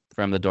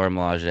from the Dora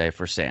Milaje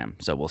for Sam.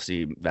 So we'll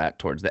see that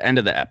towards the end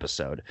of the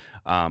episode.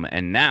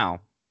 And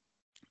now,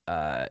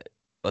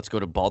 let's go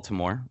to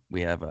Baltimore.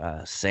 We have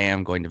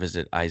Sam going to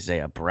visit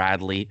Isaiah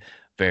Bradley.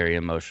 Very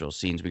emotional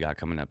scenes we got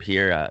coming up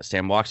here.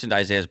 Sam walks into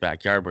Isaiah's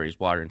backyard where he's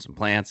watering some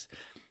plants.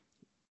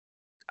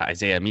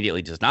 Isaiah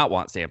immediately does not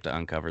want Sam to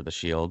uncover the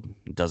shield.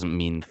 It doesn't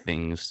mean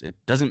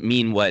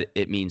what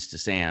it means to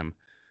Sam,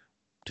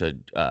 to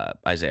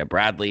Isaiah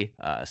Bradley.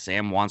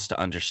 Sam wants to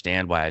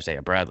understand why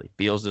Isaiah Bradley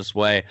feels this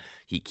way.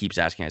 He keeps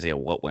asking Isaiah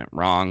what went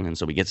wrong, and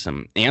so we get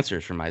some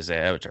answers from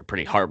Isaiah, which are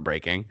pretty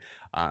heartbreaking.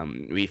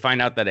 We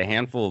find out that a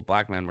handful of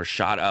black men were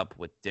shot up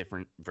with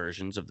different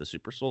versions of the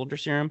super soldier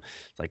serum.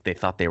 It's like they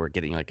thought they were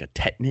getting like a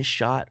tetanus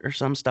shot or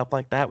some stuff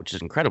like that, which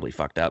is incredibly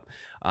fucked up.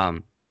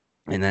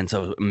 And then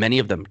so many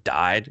of them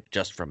died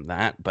just from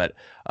that, but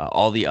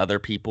all the other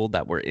people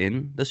that were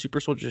in the super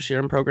soldier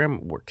serum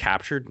program were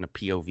captured in a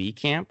POV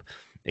camp,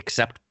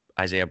 except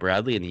Isaiah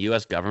Bradley, and the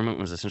U.S. government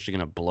was essentially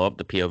going to blow up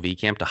the POV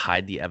camp to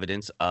hide the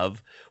evidence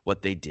of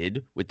what they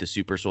did with the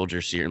super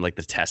soldier serum, like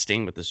the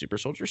testing with the super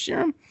soldier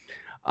serum.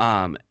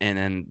 And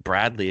then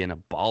Bradley, in a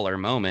baller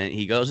moment,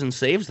 he goes and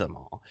saves them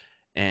all.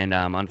 And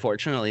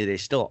unfortunately, they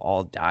still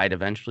all died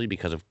eventually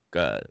because of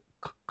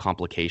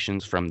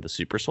complications from the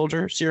super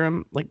soldier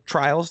serum like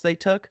trials they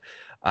took.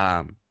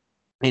 And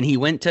he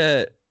went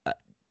to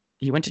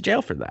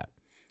jail for that.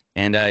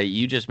 And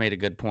you just made a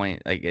good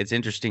point. Like, it's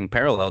interesting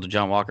parallel to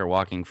John Walker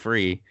walking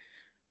free,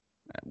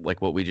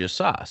 like what we just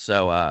saw.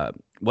 So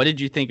what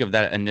did you think of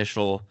that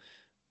initial,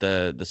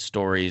 the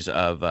stories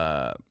of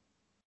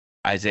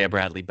Isaiah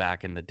Bradley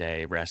back in the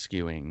day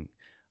rescuing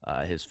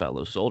his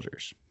fellow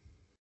soldiers?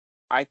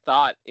 I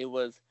thought it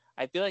was,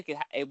 I feel like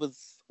it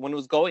was, when it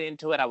was going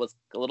into it, I was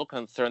a little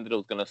concerned that it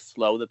was going to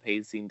slow the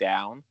pacing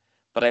down.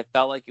 But I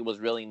felt like it was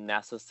really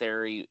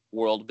necessary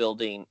world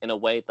building in a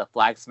way. The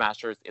Flag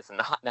Smashers is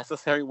not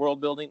necessary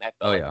world building. I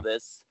felt like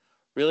this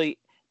really,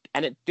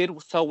 and it did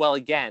so well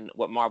again,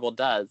 what Marvel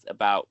does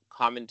about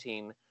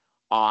commenting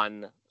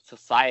on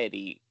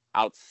society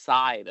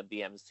outside of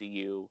the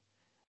MCU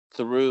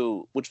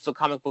through, which the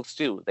comic books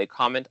do. They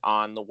comment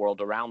on the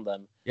world around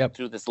them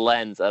through this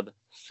lens of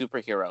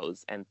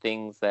superheroes and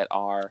things that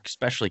are...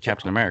 Especially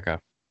Captain America.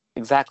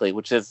 Exactly,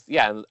 which is,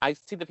 I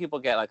see that people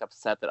get like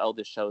upset that, oh,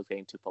 this show is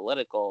getting too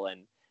political,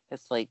 and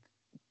it's like,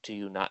 do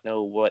you not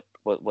know what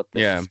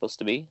this is supposed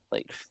to be?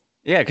 Like,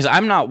 because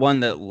I'm not one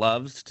that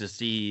loves to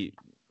see,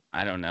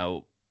 I don't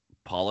know,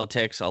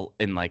 politics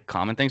in like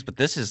common things, but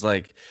this is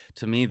like,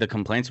 to me, the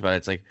complaints about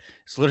it's like,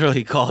 it's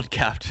literally called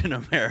Captain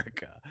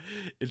America.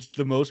 It's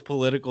the most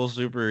political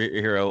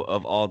superhero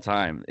of all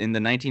time. In the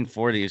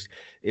 1940s,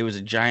 it was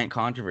a giant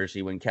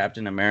controversy when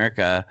Captain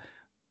America,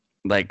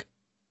 like,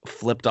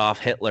 flipped off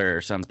Hitler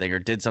or something, or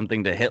did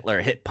something to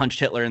Hitler, punched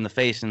Hitler in the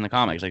face in the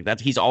comics. Like,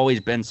 he's always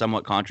been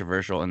somewhat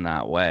controversial in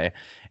that way.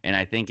 And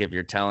I think if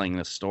you're telling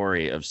the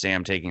story of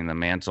Sam taking the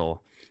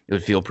mantle, it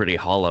would feel pretty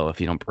hollow if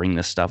you don't bring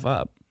this stuff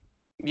up.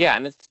 Yeah,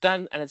 and it's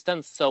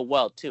done so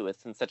well too.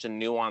 It's in such a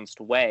nuanced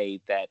way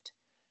that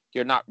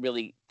you're not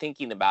really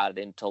thinking about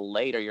it until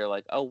later. You're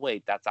like, oh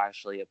wait, that's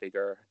actually a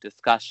bigger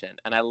discussion.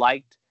 And I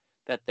liked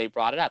that they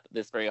brought it up,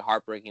 this very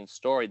heartbreaking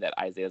story that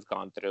Isaiah's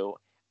gone through,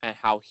 and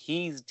how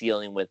he's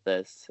dealing with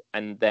this,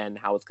 and then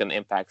how it's going to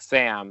impact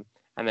Sam,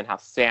 and then how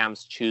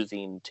Sam's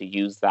choosing to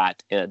use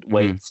that in a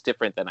way that's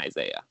different than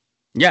Isaiah.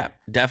 Yeah,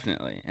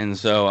 definitely. And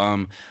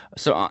so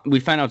we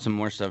find out some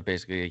more stuff.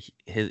 Basically,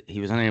 he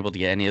was unable to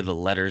get any of the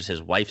letters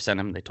his wife sent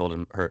him. They told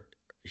him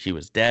she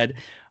was dead,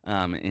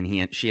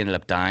 and she ended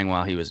up dying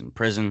while he was in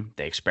prison.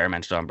 They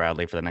experimented on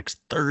Bradley for the next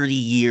 30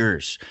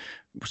 years.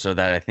 So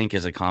that, I think,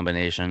 is a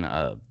combination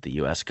of the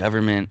U.S.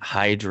 government,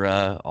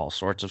 Hydra, all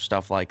sorts of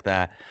stuff like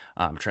that.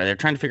 They're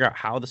trying to figure out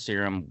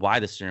why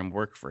the serum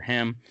worked for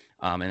him.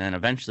 And then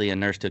eventually a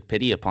nurse took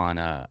pity upon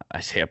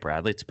Isaiah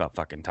Bradley. It's about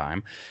fucking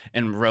time.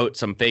 And wrote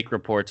some fake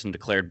reports and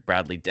declared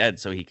Bradley dead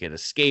so he could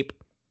escape.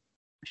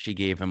 She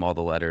gave him all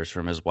the letters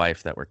from his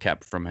wife that were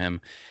kept from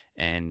him,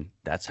 and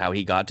that's how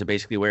he got to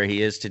basically where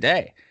he is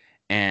today.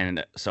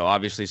 And so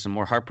obviously some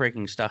more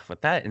heartbreaking stuff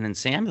with that. And then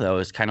Sam, though,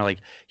 is kind of like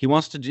he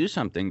wants to do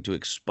something to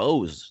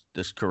expose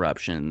this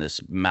corruption, this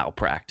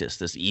malpractice,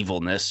 this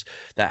evilness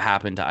that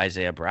happened to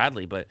Isaiah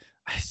Bradley. But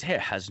Isaiah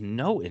has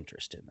no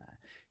interest in that.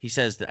 He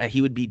says that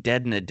he would be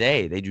dead in a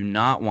day. They do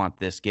not want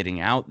this getting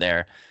out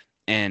there.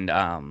 And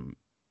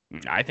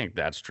I think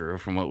that's true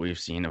from what we've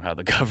seen of how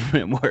the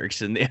government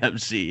works in the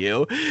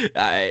MCU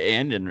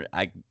and in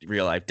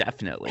real life,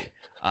 definitely.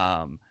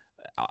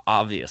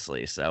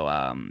 Obviously. So,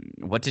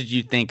 what did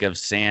you think of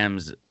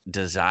Sam's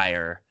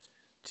desire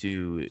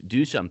to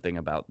do something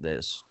about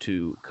this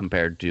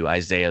compared to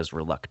Isaiah's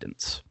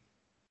reluctance,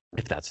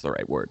 if that's the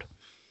right word?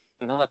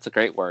 No, that's a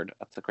great word.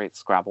 That's a great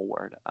Scrabble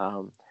word.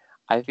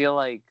 I feel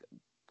like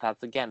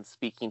that's, again,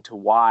 speaking to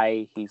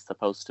why he's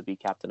supposed to be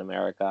Captain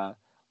America.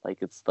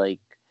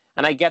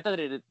 And I get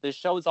that the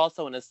show is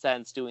also, in a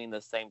sense, doing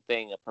the same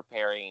thing of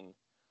preparing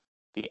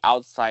the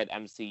outside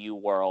MCU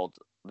world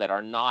that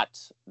are not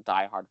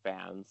diehard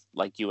fans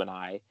like you and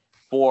I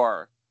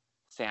for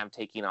Sam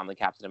taking on the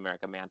Captain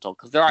America mantle,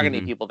 because there are going to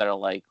be people that are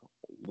like,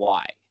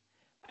 why?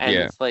 And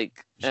it's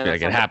like,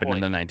 it happened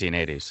in the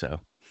 1980s, so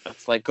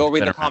it's like, go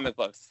read the comic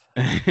books.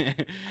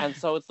 And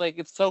so it's like,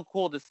 it's so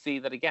cool to see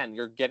that, again,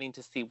 you're getting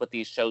to see what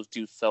these shows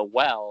do so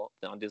well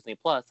on Disney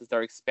Plus is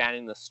they're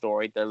expanding the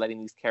story. They're letting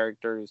these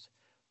characters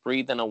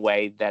breathe in a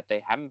way that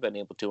they haven't been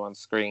able to on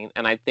screen.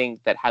 And I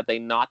think that had they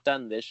not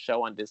done this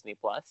show on Disney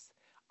Plus,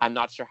 I'm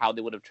not sure how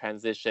they would have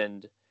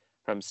transitioned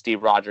from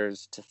Steve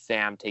Rogers to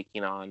Sam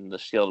taking on the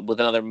Shield with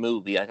another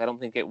movie. Like, I don't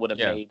think it would have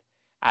made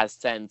as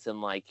sense in,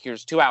 like,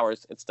 here's 2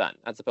 hours, it's done,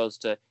 as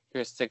opposed to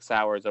here's 6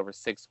 hours over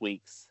 6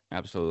 weeks.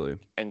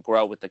 Absolutely. And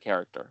grow with the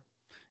character.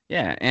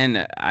 Yeah,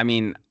 and I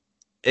mean,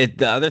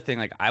 the other thing,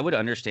 like, I would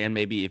understand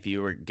maybe if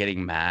you were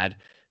getting mad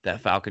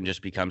that Falcon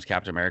just becomes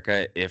Captain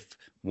America if,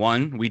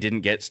 one, we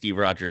didn't get Steve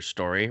Rogers'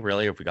 story,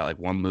 really, if we got, like,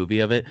 one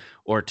movie of it,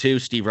 or two,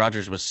 Steve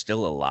Rogers was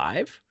still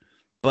alive.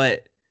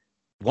 But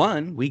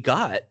one, we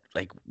got,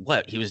 like,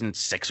 he was in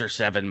 6 or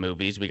 7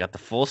 movies. We got the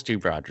full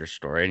Steve Rogers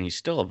story, and he's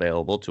still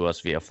available to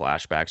us via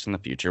flashbacks in the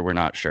future. We're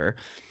not sure.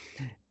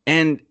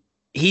 And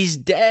he's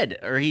dead,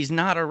 or he's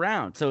not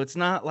around. So it's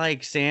not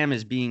like Sam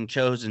is being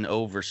chosen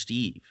over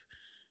Steve.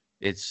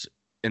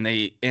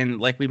 And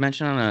like we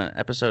mentioned on an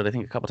episode, I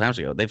think a couple times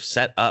ago, they've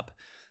set up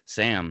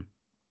Sam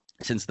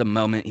since the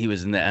moment he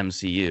was in the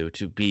MCU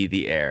to be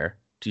the heir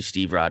to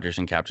Steve Rogers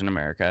and Captain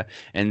America.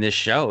 And this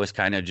show is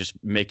kind of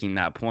just making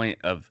that point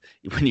of,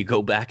 when you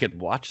go back and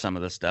watch some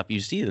of the stuff, you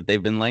see that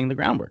they've been laying the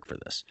groundwork for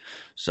this.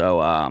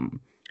 So,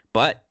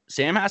 but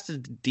Sam has to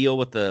deal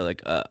with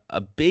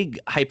a big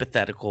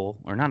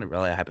hypothetical, or not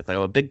really a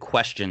hypothetical, a big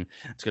question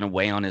that's going to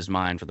weigh on his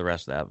mind for the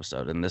rest of the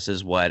episode. And this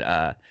is what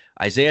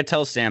Isaiah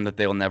tells Sam, that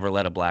they will never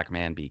let a black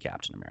man be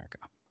Captain America.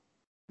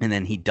 And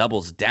then he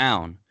doubles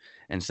down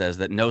and says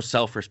that no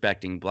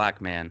self-respecting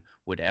black man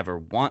would ever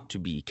want to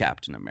be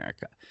Captain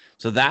America.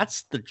 So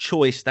that's the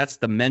choice. That's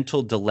the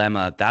mental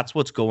dilemma. That's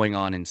what's going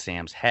on in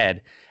Sam's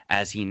head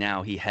as he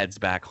heads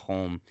back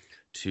home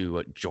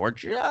to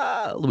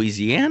Georgia,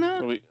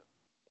 Louisiana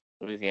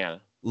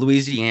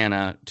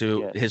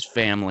to his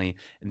family.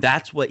 And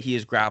that's what he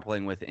is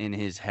grappling with in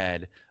his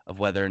head, of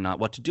whether or not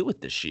what to do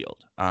with this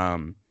shield.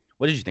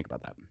 What did you think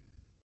about that?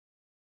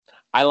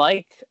 I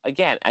like,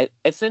 again,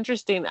 it's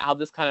interesting how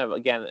this kind of,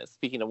 again,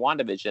 speaking of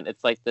WandaVision,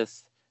 it's like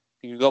this,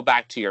 you go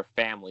back to your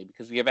family,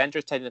 because the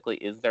Avengers technically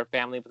is their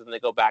family, but then they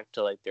go back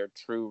to, like, their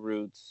true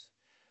roots.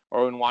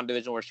 Or in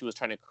WandaVision, where she was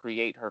trying to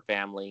create her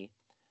family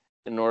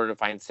in order to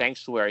find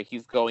sanctuary,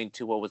 he's going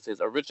to what was his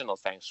original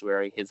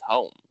sanctuary, his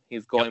home.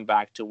 He's going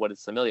back to what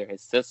is familiar,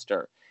 his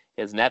sister,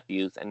 his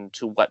nephews, and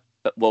to what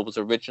was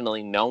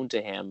originally known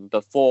to him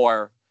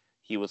before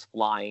he was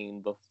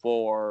flying,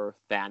 before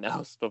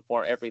Thanos,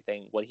 before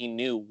everything. What he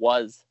knew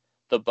was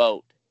the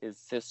boat, his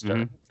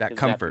sister, that his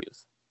comfort.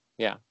 Nephews.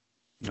 Yeah.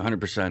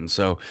 100%.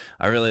 So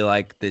I really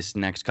like this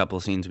next couple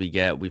of scenes we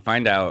get. We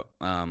find out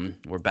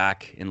we're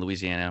back in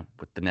Louisiana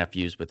with the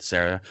nephews, with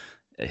Sarah,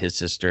 his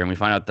sister, and we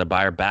find out the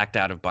buyer backed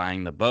out of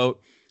buying the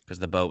boat because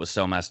the boat was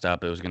so messed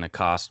up it was going to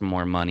cost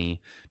more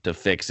money to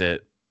fix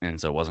it, and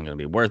so it wasn't going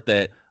to be worth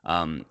it.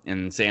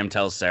 And Sam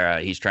tells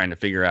Sarah he's trying to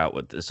figure out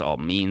what this all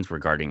means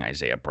regarding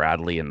Isaiah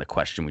Bradley and the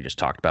question we just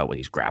talked about, what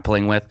he's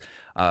grappling with.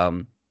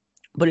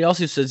 But he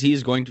also says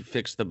he's going to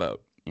fix the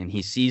boat. And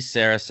he sees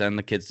Sarah send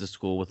the kids to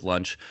school with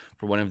lunch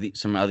for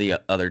some of the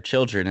other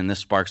children, and this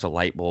sparks a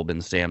light bulb in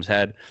Sam's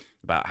head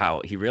about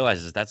how he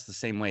realizes that's the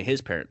same way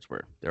his parents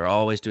were. They're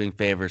always doing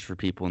favors for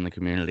people in the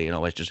community and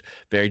always just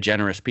very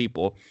generous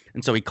people.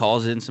 And so he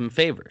calls in some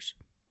favors.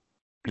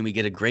 And we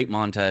get a great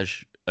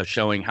montage of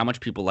showing how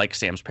much people like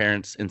Sam's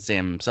parents and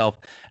Sam himself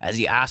as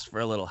he asked for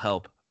a little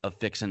help of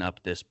fixing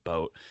up this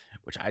boat,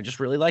 which I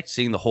just really liked,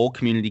 seeing the whole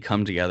community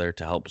come together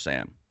to help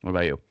Sam. What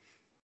about you?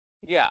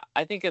 Yeah,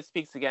 I think it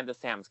speaks again to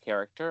Sam's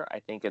character. I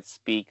think it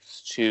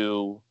speaks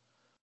to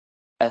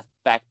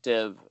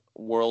effective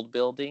world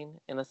building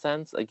in a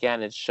sense.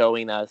 Again, it's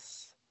showing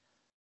us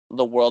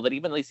the world, that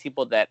even these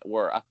people that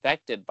were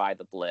affected by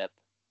the blip,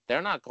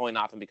 they're not going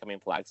off and becoming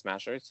flag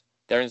smashers.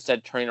 They're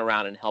instead turning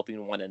around and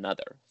helping one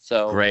another.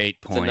 So great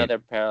point. It's another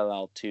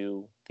parallel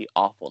to the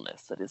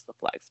awfulness that is the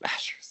flag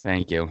smashers.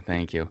 Thank you.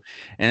 And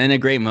then a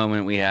great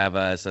moment we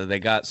have. So they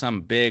got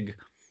some big.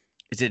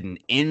 Is it an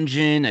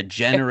engine, a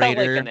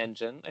generator? It felt like an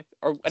engine,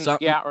 or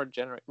a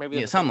generator.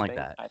 Maybe something like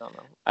that. I don't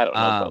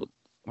know. Both.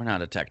 We're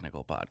not a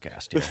technical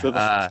podcast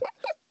here.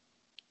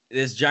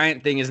 This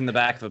giant thing is in the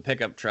back of a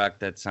pickup truck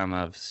that some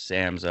of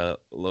Sam's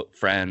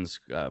friends,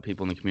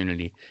 people in the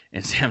community,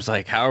 and Sam's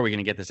like, how are we going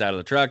to get this out of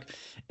the truck?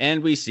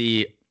 And we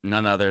see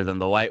none other than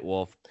the White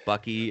Wolf,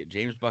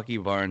 James Bucky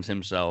Barnes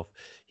himself.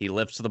 He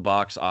lifts the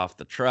box off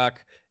the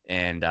truck,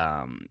 and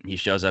he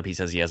shows up. He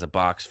says he has a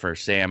box for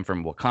Sam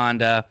from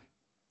Wakanda,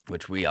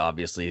 which we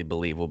obviously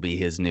believe will be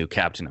his new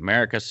Captain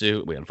America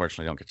suit. We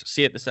unfortunately don't get to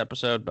see it this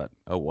episode, but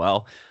oh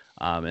well.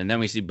 And then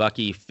we see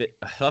Bucky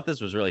I thought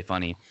this was really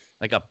funny.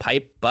 Like a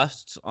pipe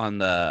busts on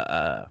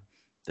the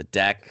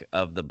deck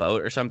of the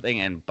boat or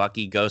something, and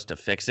Bucky goes to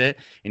fix it,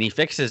 and he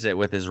fixes it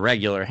with his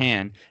regular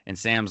hand. And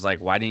Sam's like,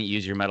 "Why didn't you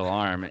use your metal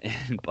arm?"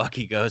 And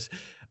Bucky goes,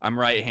 "I'm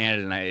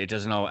right-handed, and it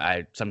doesn't know.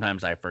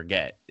 Sometimes I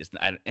forget."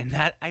 And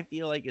that I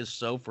feel like is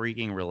so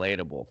freaking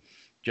relatable.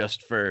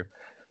 Just for,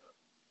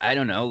 I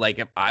don't know, like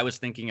if I was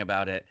thinking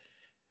about it,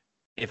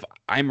 if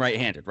I'm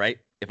right-handed, right?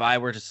 If I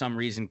were to some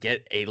reason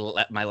get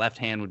my left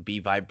hand would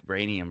be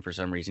vibranium for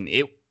some reason,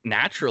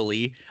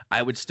 naturally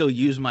I would still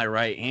use my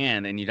right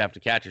hand, and you'd have to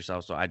catch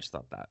yourself. So I just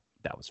thought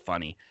that was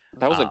funny.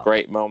 That was a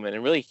great moment,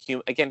 and really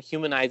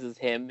humanizes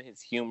him,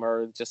 his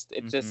humor. Just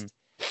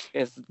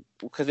is,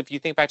 because if you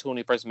think back to when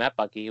we first met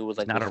Bucky, he was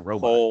like not a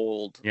robot,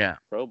 cold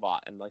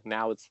robot, and like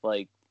now it's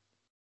like,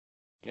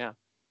 yeah.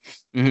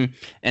 Mm-hmm.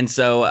 And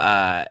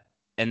so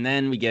and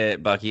then we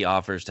get Bucky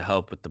offers to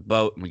help with the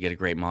boat, and we get a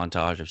great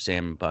montage of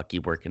Sam and Bucky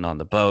working on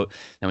the boat.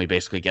 Then we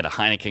basically get a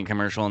Heineken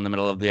commercial in the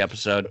middle of the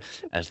episode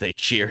as they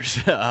cheers.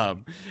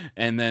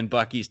 And then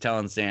Bucky's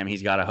telling Sam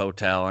he's got a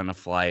hotel and a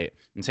flight.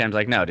 And Sam's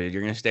like, no, dude,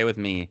 you're going to stay with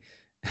me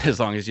as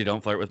long as you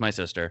don't flirt with my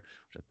sister.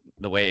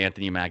 The way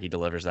Anthony Mackie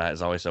delivers that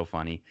is always so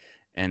funny.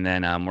 And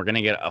then we're going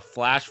to get a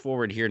flash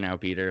forward here now,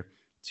 Peter,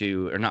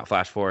 or not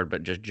flash forward,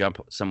 but just jump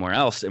somewhere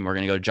else. And we're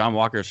going to go John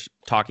Walker's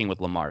talking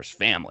with Lamar's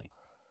family.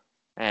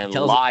 And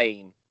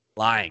lying.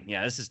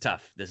 Yeah, this is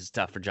tough. This is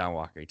tough for John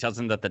Walker. He tells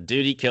him that the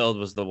dude he killed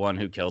was the one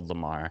who killed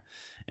Lamar.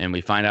 And we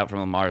find out from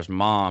Lamar's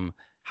mom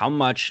how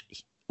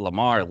much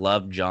Lamar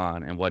loved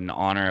John and what an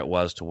honor it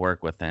was to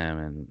work with him,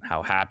 and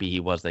how happy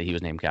he was that he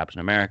was named Captain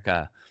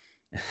America.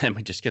 And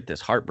we just get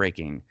this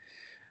heartbreaking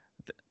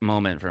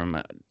moment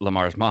from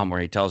Lamar's mom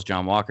where he tells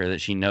John Walker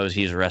that she knows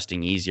he's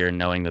resting easier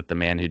knowing that the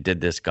man who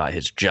did this got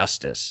his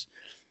justice,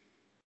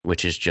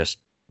 which is just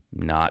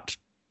not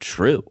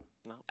true.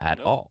 At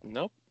all.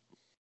 Nope.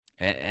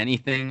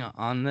 Anything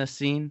on this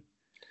scene?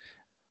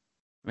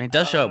 I mean, it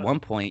does show at one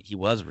point he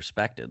was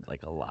respected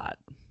like a lot.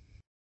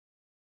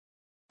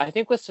 I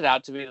think what stood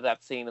out to me with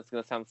that scene, it's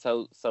going to sound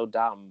so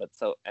dumb, but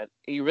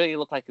he really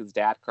looked like his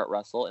dad, Kurt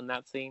Russell, in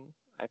that scene.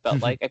 I feel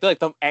like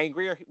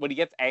when he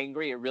gets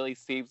angry, it really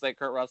seems like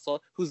Kurt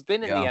Russell, who's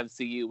been in the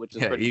MCU, which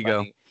is pretty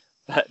funny.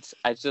 But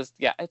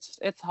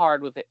it's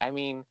hard with it. I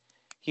mean,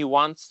 he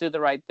wants to do the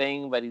right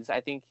thing, but I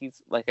think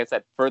he's, like I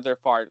said, further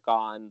far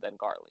gone than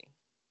Garly.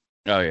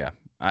 Oh yeah,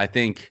 I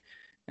think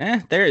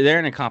they're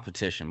in a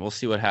competition. We'll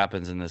see what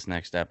happens in this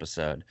next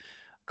episode.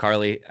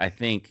 Carly, I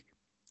think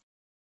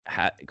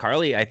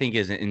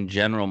is in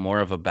general more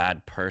of a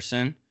bad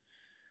person,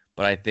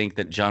 but I think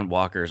that John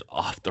Walker's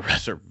off the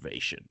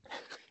reservation.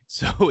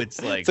 So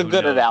it's like it's a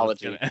good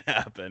analogy. What's gonna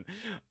happen.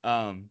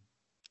 And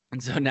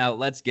so now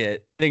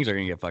things are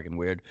gonna get fucking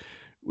weird.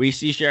 We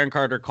see Sharon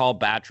Carter call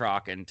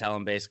Batroc and tell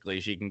him basically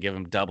she can give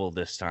him double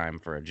this time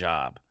for a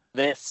job.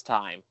 This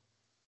time.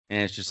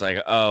 And it's just like,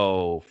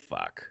 oh,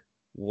 fuck.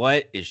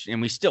 What is... And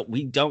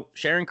we don't...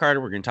 Sharon Carter,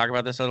 we're going to talk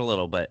about this in a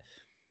little, but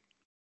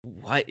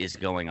what is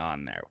going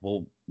on there?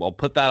 We'll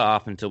put that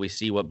off until we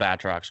see what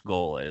Batroc's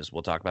goal is.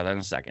 We'll talk about that in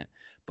a second.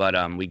 But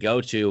we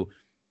go to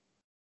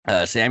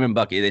Sam and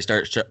Bucky. They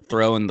start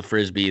throwing the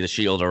frisbee, the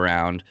shield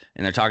around,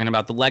 and they're talking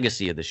about the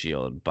legacy of the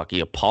shield. Bucky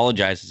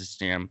apologizes to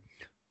Sam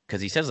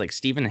because he says, like,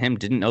 Stephen and him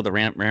didn't know the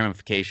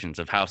ramifications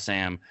of how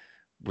Sam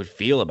would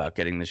feel about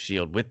getting the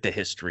shield with the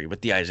history,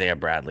 with the Isaiah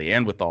Bradley,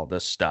 and with all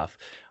this stuff.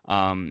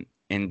 And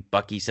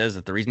Bucky says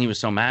that the reason he was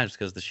so mad is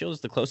because the shield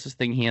is the closest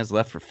thing he has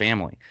left for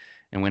family.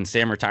 And when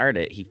Sam retired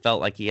it, he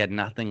felt like he had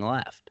nothing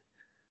left.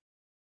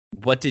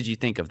 What did you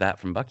think of that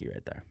from Bucky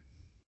right there?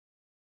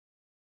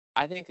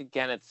 I think,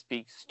 again, it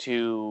speaks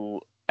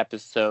to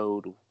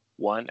episode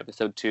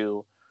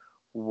 2,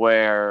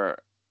 where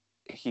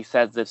he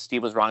says if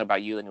Steve was wrong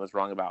about you, then he was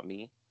wrong about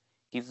me.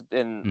 He's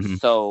been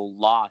so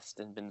lost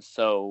and been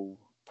so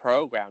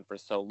programmed for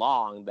so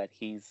long that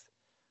he's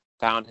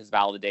found his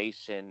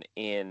validation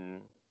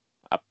in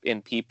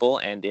people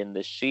and in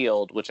the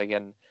shield, which,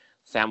 again,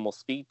 Sam will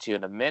speak to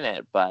in a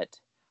minute. But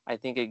I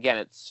think, again,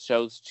 it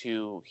shows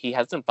he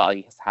hasn't felt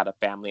he's had a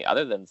family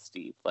other than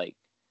Steve. Like,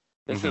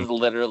 this is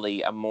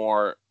literally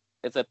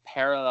it's a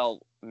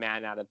parallel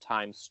man at a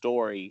time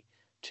story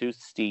to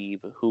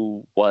Steve,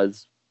 who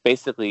was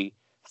basically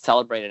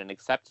celebrated and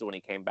accepted when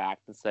he came back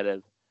instead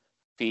of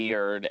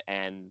feared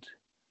and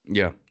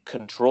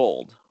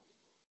controlled.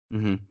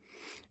 Mm-hmm.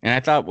 And I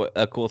thought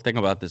a cool thing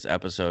about this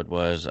episode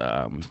was,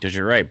 because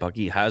you're right,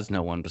 Bucky has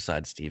no one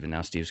besides Steve, and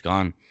now Steve's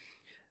gone.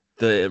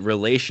 The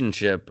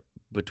relationship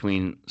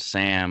between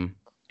Sam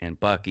and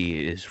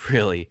Bucky is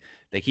really,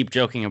 they keep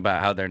joking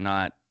about how they're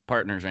not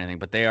partners or anything,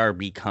 but they are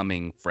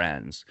becoming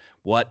friends.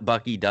 What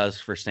Bucky does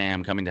for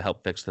Sam coming to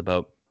help fix the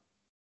boat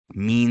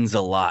means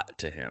a lot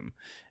to him.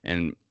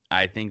 And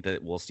I think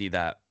that we'll see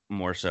that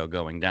more so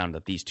going down,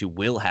 that these two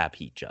will have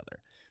each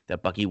other,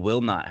 that Bucky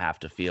will not have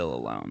to feel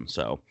alone.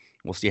 So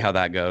we'll see how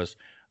that goes.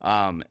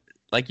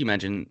 Like you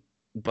mentioned,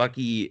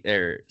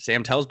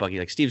 Sam tells Bucky,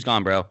 like, Steve's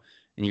gone, bro,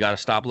 and you got to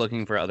stop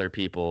looking for other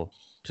people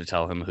to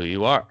tell him who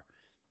you are.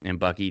 And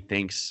Bucky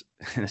thinks,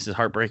 and this is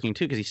heartbreaking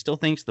too, because he still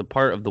thinks the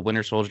part of the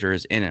Winter Soldier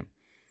is in him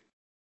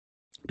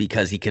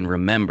because he can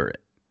remember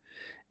it.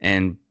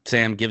 And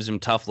Sam gives him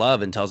tough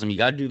love and tells him, you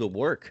got to do the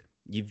work.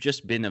 You've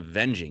just been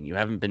avenging. You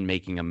haven't been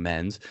making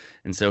amends.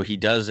 And so he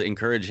does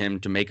encourage him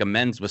to make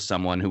amends with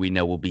someone who we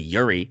know will be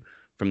Yuri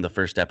from the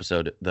first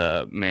episode,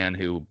 the man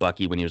who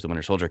Bucky, when he was the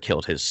Winter Soldier,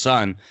 killed his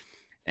son.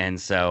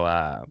 And so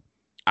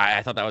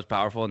I thought that was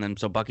powerful. And then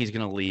so Bucky's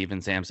going to leave,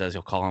 and Sam says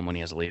he'll call him when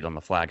he has a lead on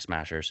the Flag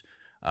Smashers.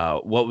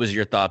 What was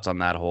your thoughts on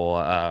that whole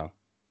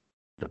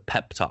the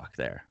pep talk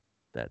there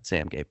that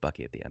Sam gave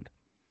Bucky at the end?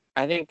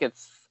 I think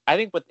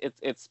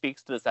it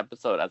speaks to this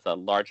episode as a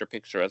larger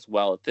picture as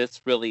well.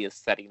 This really is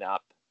setting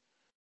up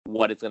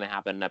what is going to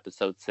happen in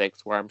episode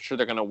 6, where I'm sure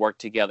they're going to work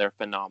together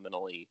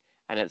phenomenally,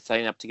 and it's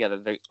setting up together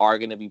they are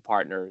going to be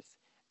partners.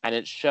 And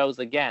it shows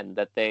again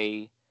that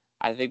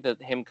I think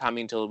that him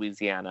coming to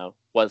Louisiana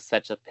was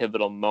such a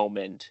pivotal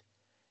moment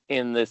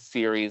in this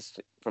series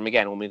from,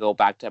 again, when we go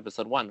back to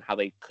episode 1, how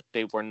they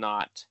were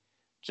not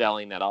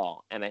gelling at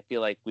all. And I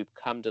feel like we've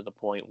come to the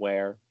point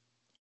where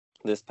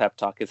this pep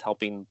talk is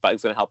going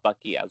to help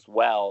Bucky as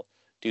well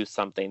do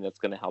something that's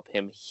going to help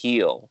him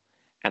heal.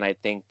 And I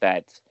think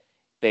that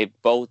they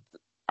both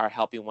are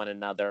helping one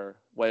another,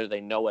 whether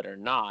they know it or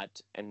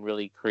not, and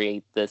really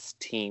create this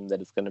team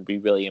that is going to be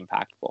really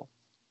impactful.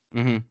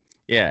 Mm-hmm.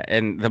 Yeah,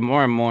 and the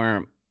more and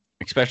more,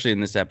 especially in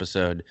this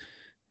episode,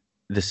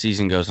 the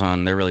season goes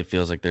on, there really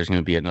feels like there's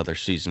going to be another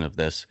season of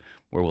this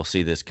where we'll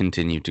see this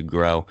continue to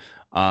grow.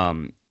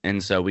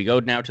 And so we go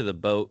now to the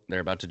boat. They're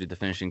about to do the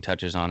finishing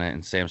touches on it,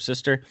 and Sam's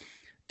sister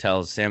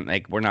tells Sam,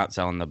 like, we're not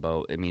selling the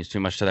boat. It means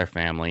too much to their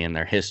family and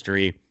their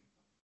history.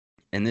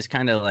 And this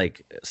kind of,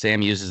 like,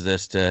 Sam uses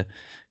this to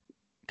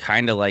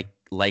kind of like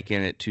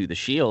liken it to the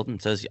Shield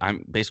and says,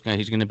 he's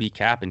going to be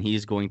Cap and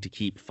he's going to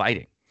keep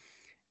fighting.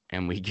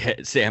 And we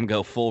get Sam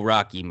go full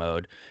Rocky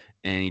mode,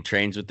 and he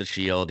trains with the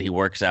Shield. He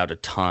works out a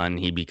ton.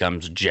 He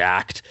becomes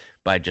jacked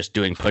by just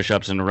doing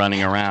push-ups and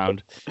running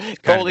around.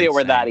 If only it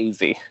were that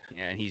easy.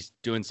 Yeah, and he's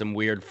doing some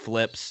weird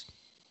flips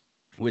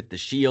with the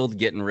Shield,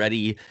 getting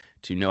ready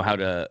to know how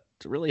to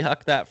really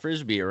huck that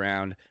Frisbee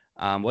around.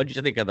 What did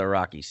you think of the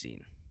Rocky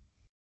scene?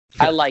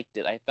 I liked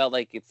it. I felt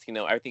like it's,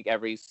 I think a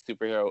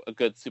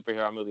good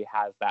superhero movie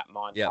has that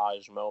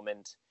montage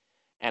moment.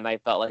 And I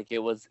felt like it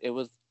was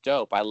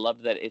dope. I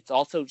loved that. It's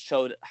also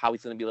showed how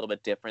he's going to be a little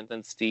bit different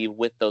than Steve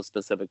with those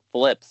specific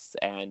flips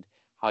and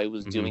how he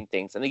was doing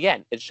things. And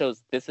again, it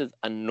shows this is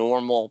a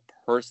normal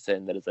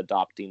person that is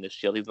adopting the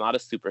Shield. He's not a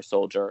super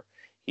soldier.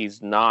 He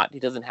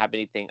doesn't have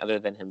anything other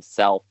than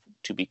himself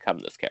to become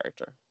this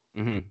character.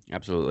 Mm-hmm.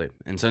 Absolutely.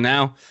 And so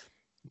now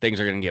things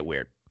are going to get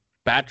weird.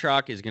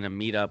 Batroc is going to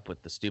meet up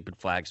with the stupid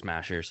Flag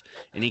Smashers,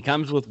 and he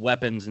comes with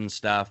weapons and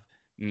stuff.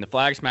 And the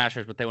Flag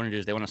Smashers, what they want to do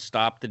is they want to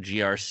stop the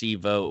GRC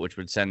vote, which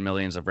would send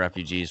millions of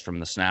refugees from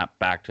the snap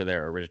back to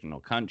their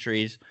original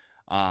countries.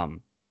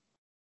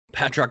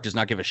 Batroc does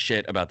not give a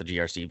shit about the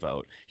GRC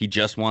vote. He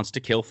just wants to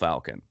kill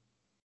Falcon.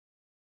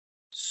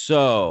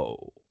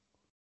 So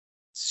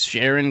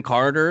Sharon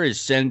Carter is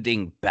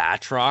sending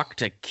Batroc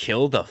to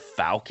kill the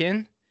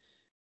Falcon?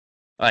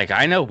 Like,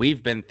 I know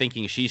we've been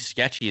thinking she's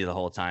sketchy the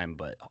whole time,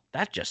 but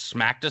that just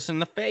smacked us in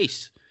the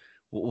face.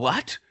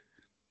 What?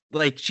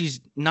 Like, she's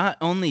not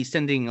only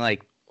sending,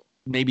 like,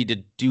 maybe to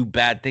do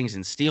bad things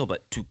and steal,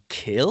 but to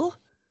kill?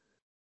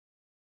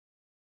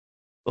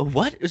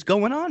 What is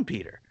going on,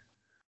 Peter?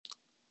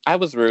 I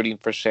was rooting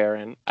for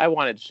Sharon. I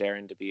wanted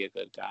Sharon to be a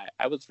good guy.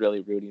 I was really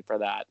rooting for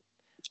that.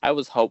 I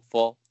was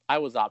hopeful. I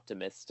was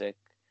optimistic.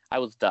 I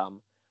was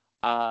dumb.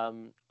 I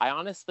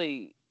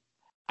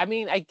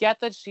get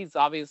that she's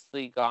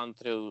obviously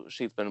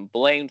she's been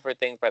blamed for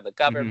things by the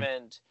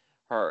government.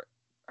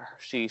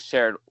 She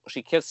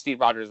kissed Steve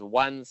Rogers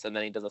once, and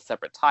then he does a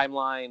separate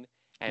timeline.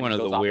 And one of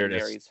the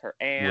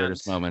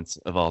weirdest moments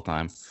of all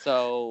time.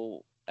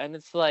 So, and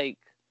it's like,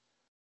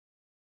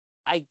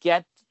 I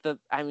get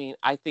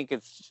I think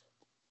it's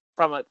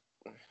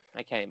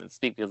I can't even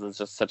speak because it's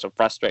just such a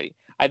frustrating.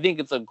 I think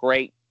it's a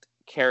great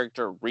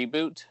character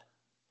reboot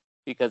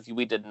because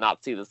we did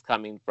not see this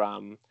coming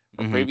from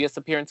her previous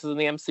appearances in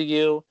the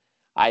MCU.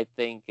 I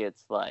think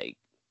it's like,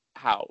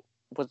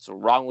 what's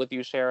wrong with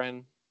you,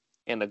 Sharon?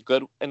 in a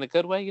good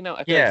way. You know,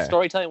 I feel Yeah. like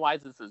storytelling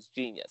wise, this is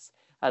genius.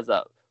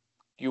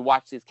 You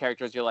watch these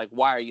characters, you're like,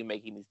 why are you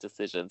making these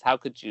decisions? How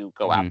could you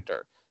go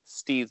after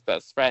Steve's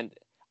best friend?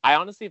 I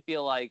honestly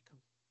feel like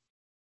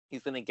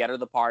he's gonna get her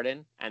the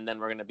pardon, and then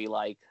we're gonna be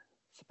like,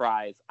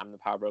 surprise, I'm the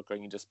power broker,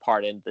 and you just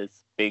pardoned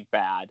this big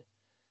bad.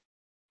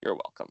 You're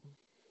welcome.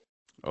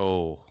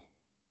 Oh.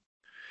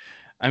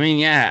 I mean,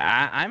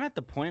 yeah, I'm at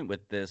the point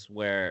with this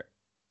where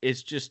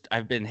it's just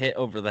I've been hit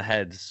over the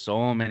head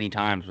so many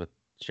times with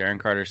Sharon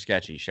Carter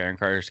sketchy, Sharon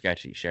Carter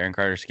sketchy, Sharon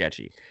Carter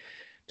sketchy,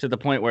 to the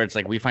point where it's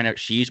like we find out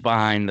she's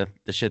behind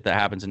the shit that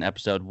happens in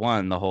episode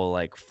 1, the whole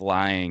like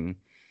flying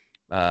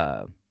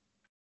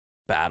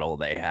battle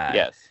they had.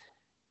 Yes.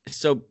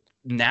 So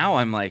now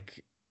I'm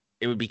like,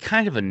 it would be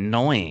kind of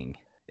annoying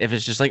if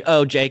it's just like,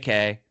 oh,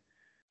 JK,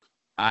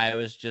 I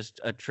was just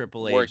a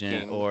triple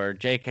agent, or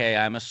JK,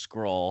 I'm a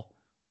Skrull.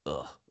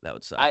 Ugh, that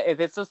would suck. If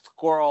it's a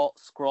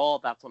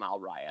Skrull, that's when I'll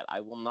riot. I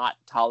will not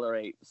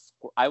tolerate.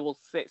 I will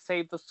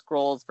save the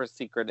Skrulls for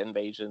Secret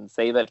Invasion.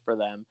 Save it for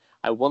them.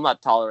 I will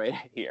not tolerate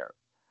it here.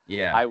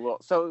 Yeah, I will.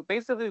 So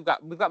basically,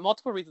 we've got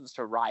multiple reasons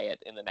to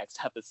riot in the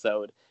next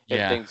episode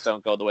if things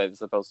don't go the way they're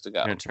supposed to go.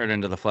 We're gonna turn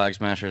into the Flag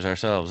Smashers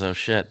ourselves. Oh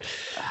shit.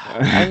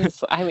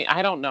 I mean,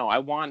 I don't know. I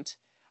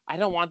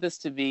don't want this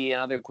to be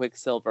another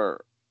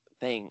Quicksilver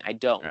thing. I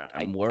don't.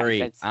 I'm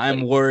worried.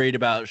 I'm worried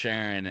about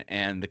Sharon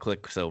and the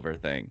Quicksilver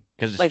thing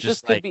because it's like,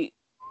 just this could be.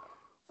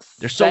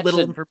 There's so little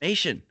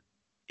information.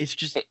 It's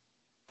just.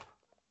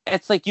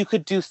 It's like you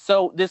could do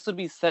so. This would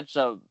be such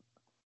a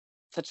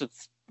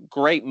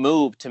great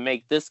move to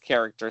make this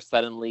character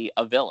suddenly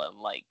a villain.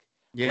 Like,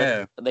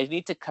 they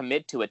need to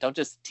commit to it. Don't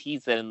just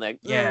tease it and like,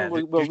 we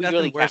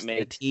really can't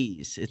make a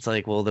tease. It's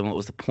like, well, then what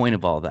was the point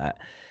of all that?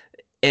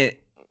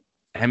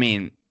 I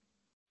mean,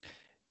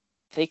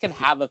 they can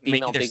have a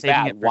female big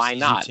bad. Why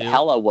not?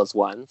 Hela was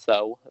one,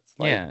 so it's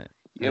like,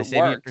 it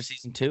saving it for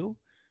season 2.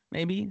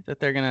 Maybe that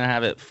they're gonna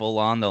have it full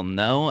on. They'll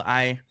know.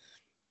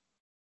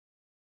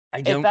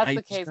 If that's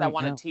the case, I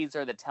want a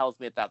teaser that tells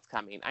me if that's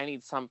coming. I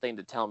need something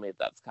to tell me if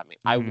that's coming.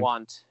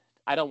 Mm-hmm.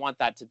 I don't want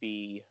that to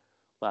be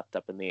left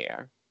up in the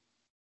air.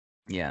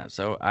 Yeah,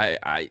 so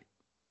I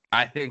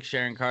think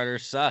Sharon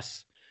Carter's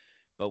sus,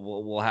 but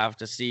we'll have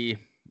to see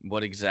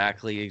what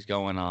exactly is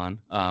going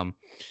on.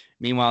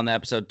 Meanwhile, in the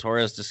episode,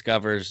 Torres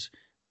discovers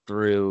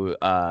through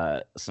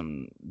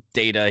some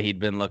data he'd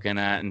been looking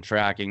at and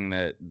tracking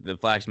that the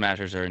Flag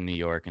Smashers are in New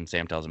York, and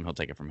Sam tells him he'll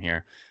take it from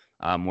here.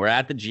 We're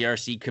at the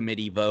GRC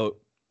committee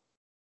vote.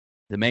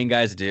 The main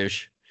guy's a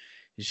douche.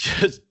 He's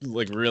just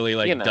like really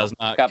does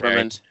not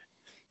government.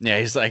 Care. Yeah,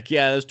 he's like,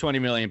 there's 20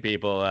 million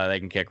people. They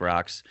can kick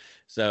rocks.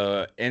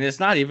 So, and it's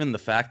not even the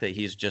fact that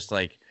he's just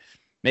like,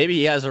 maybe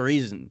he has a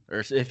reason,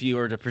 or if you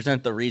were to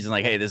present the reason,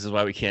 like, hey, this is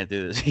why we can't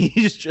do this.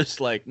 He's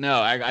just like, no,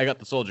 I got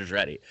the soldiers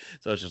ready.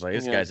 So it's just like,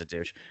 this guy's a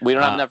douche. We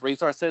don't have enough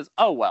resources.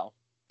 Oh well,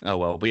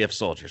 we have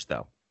soldiers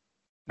though.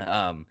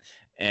 And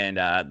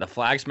the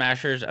Flag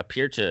Smashers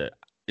appear to.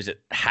 Is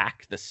it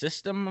hack the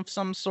system of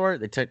some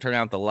sort? They turn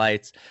out the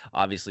lights,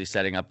 obviously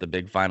setting up the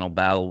big final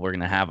battle we're going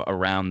to have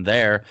around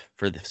there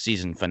for the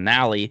season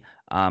finale.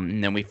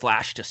 And then we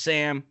flash to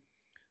Sam,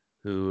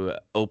 who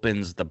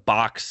opens the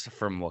box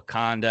from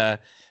Wakanda.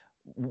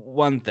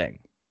 One thing.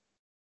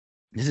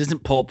 This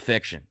isn't Pulp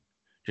Fiction.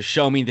 Just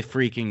show me the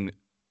freaking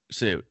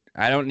suit.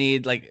 I don't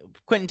need, like,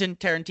 Quentin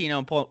Tarantino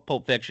and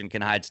Pulp Fiction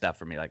can hide stuff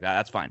from me like that.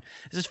 That's fine.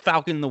 This is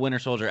Falcon the Winter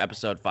Soldier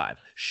episode 5.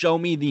 Show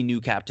me the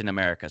new Captain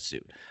America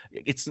suit.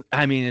 It's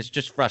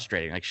just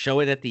frustrating. Like,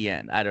 show it at the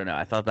end. I don't know.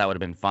 I thought that would have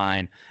been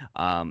fine.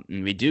 And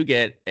we do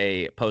get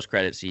a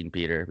post-credit scene,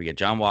 Peter. We get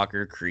John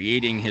Walker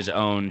creating his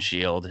own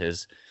shield,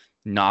 his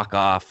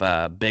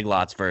knockoff Big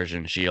Lots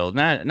version shield.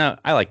 No,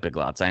 I like Big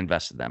Lots. I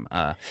invested them.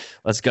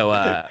 Let's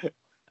go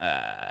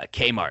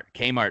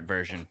Kmart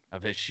version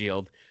of his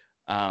shield.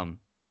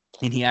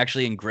 And he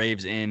actually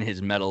engraves in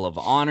his Medal of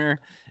Honor,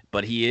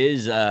 but he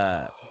is.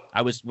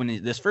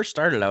 When this first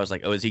started, I was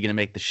like, "Oh, is he going to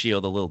make the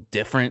shield a little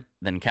different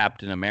than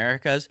Captain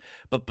America's?"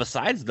 But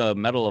besides the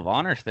Medal of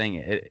Honor thing,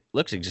 it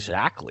looks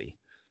exactly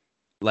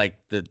like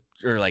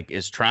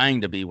is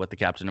trying to be what the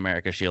Captain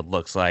America shield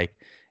looks like,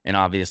 and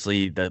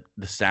obviously the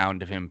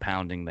sound of him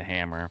pounding the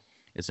hammer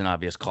is an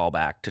obvious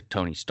callback to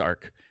Tony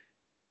Stark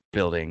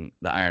building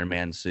the Iron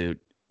Man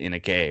suit in a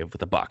cave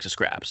with a box of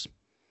scraps.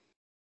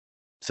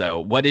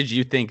 So, what did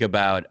you think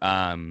about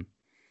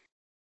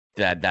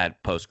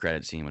that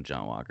post-credit scene with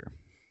John Walker?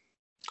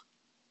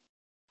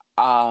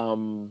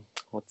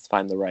 Let's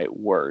find the right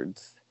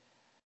words.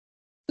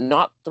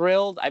 Not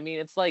thrilled. I mean,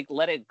 it's like,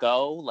 let it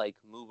go, like,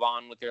 move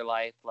on with your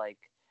life, like,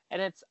 and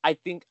it's. I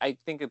think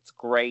it's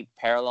great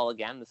parallel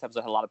again. This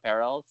episode had a lot of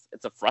parallels.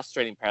 It's a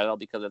frustrating parallel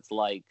because it's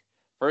like,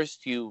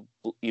 first you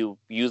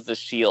use the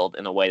shield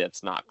in a way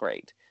that's not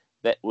great.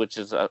 Which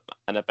is an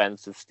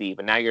offense to Steve,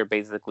 and now you're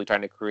basically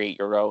trying to create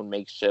your own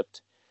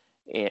makeshift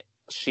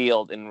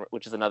shield,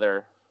 which is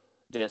another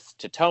diss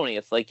to Tony.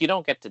 It's like, you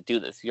don't get to do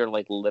this. You're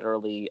like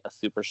literally a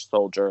super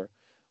soldier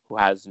who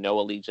has no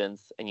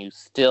allegiance, and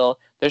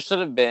there should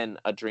have been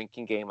a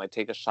drinking game, like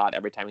take a shot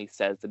every time he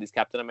says that he's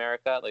Captain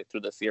America, like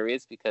through the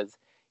series, because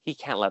he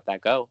can't let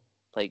that go.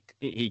 Like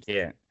He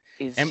can't.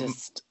 He's And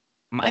just.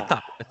 My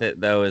thought with it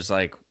though is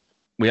like,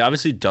 we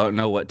obviously don't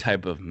know what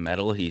type of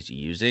metal he's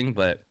using,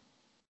 but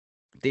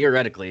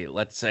theoretically,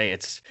 let's say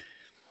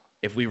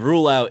if we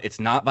rule out it's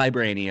not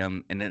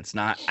vibranium and it's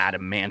not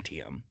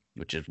adamantium,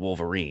 which is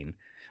Wolverine,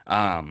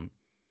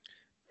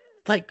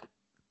 like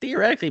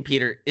theoretically,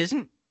 Peter,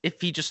 isn't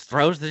if he just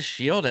throws this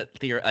shield at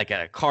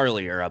a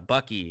Carly or a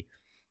Bucky,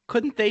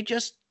 couldn't they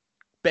just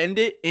bend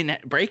it and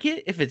break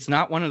it if it's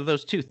not one of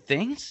those two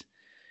things?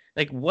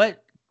 Like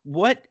what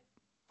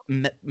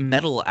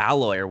metal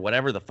alloy or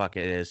whatever the fuck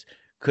it is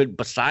could,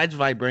 besides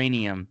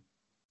vibranium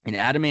and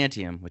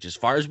adamantium, which as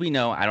far as we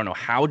know, I don't know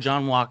how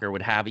John Walker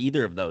would have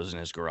either of those in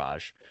his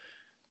garage.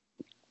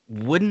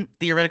 Wouldn't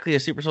theoretically a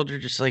super soldier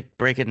just like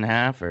break it in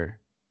half or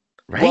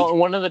right? Well, in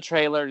one of the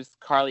trailers,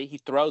 he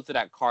throws it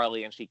at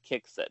Carly and she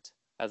kicks it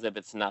as if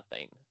it's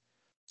nothing.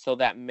 So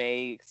that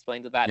may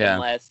explain to that,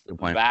 unless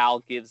Val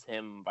gives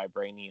him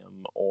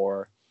vibranium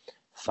or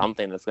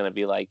something that's going to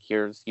be like,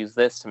 use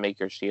this to make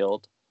your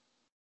shield.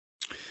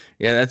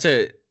 Yeah,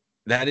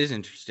 that is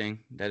interesting.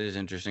 That is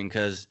interesting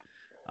because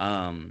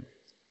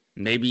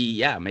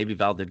maybe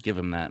Val did give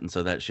him that, and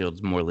so that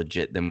shield's more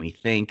legit than we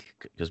think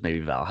because maybe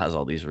Val has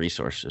all these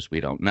resources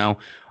we don't know.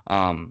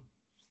 I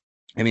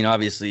mean,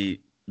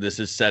 obviously, this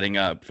is setting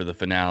up for the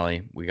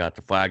finale. We got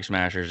the Flag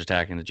Smashers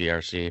attacking the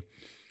GRC.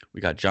 We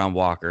got John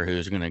Walker,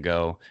 who's going to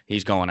go.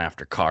 He's going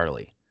after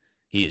Carly.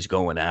 He is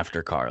going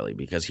after Carly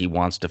because he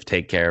wants to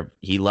take care of.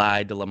 He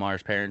lied to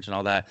Lamar's parents and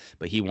all that,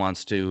 but he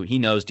wants to. He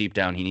knows deep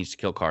down he needs to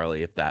kill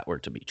Carly if that were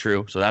to be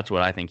true. So that's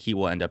what I think he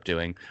will end up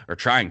doing or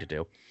trying to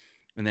do.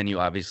 And then you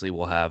obviously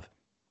will have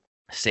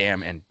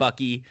Sam and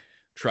Bucky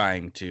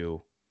trying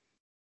to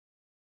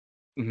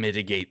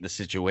mitigate the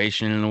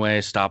situation in a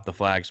way, stop the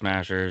Flag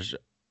Smashers,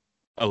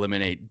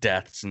 eliminate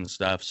deaths and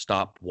stuff,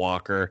 stop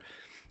Walker.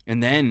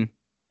 And then,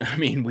 I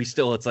mean,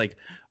 it's like,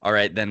 all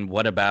right, then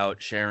what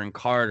about Sharon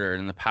Carter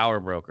and the Power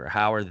Broker?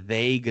 How are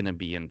they going to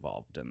be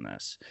involved in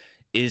this?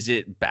 Is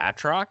it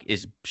Batroc?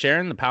 Is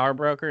Sharon the Power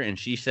Broker and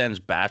she sends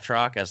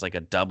Batroc as like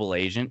a double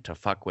agent to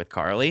fuck with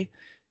Carly?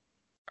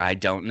 I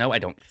don't know. I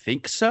don't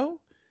think so.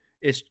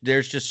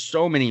 There's just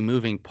so many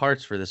moving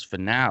parts for this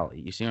finale.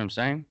 You see what I'm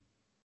saying?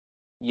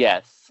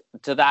 Yes.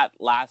 To that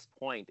last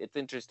point, it's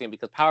interesting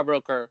because Power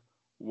Broker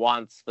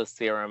wants the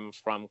serum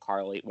from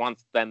Carly,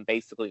 wants them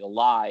basically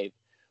alive,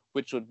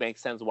 which would make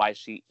sense why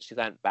she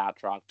sent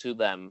Batroc to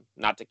them,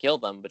 not to kill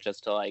them, but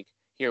just to like,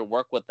 here,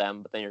 work with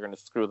them, but then you're going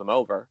to screw them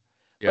over.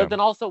 Yeah. But then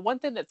also, one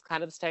thing that's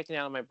kind of sticking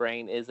out of my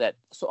brain is that,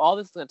 so all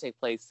this is going to take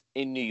place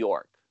in New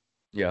York.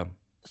 Yeah.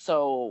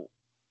 So,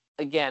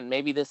 again,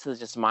 maybe this is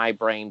just my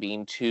brain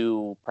being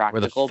too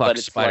practical, but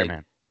it's Spider-Man?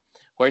 Like,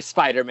 where's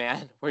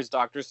Spider-Man? Where's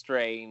Doctor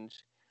Strange?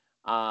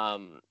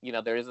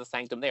 There is a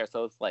sanctum there.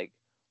 So it's like,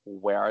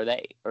 where are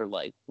they? Or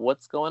like,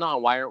 what's going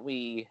on? Why aren't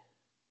we...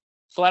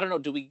 So I don't know,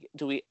 do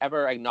we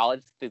ever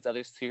acknowledge that these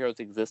other heroes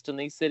exist in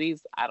these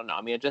cities? I don't know.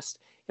 I mean, it just,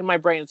 in my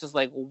brain, it's just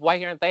like,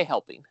 why aren't they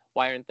helping?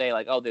 Why aren't they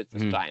like, oh, there's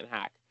this giant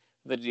hack,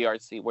 the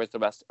GRC, where's the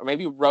rest? Or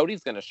maybe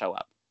Rhodey's going to show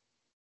up.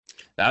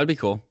 That would be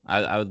cool.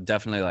 I would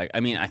definitely like, I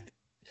mean,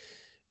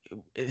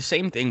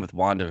 same thing with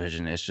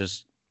WandaVision. It's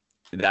just,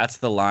 that's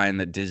the line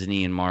that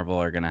Disney and Marvel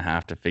are going to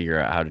have to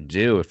figure out how to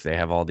do if they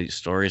have all these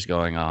stories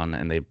going on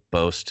and they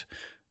boast,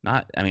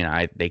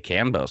 they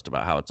can boast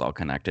about how it's all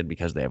connected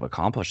because they have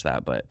accomplished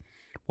that, but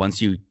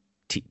once you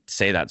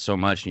say that so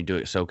much and you do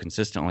it so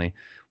consistently,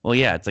 well,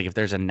 yeah, it's like if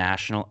there's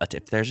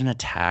an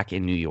attack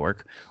in New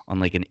York on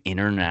like an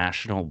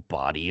international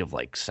body of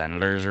like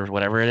senators or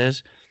whatever it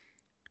is,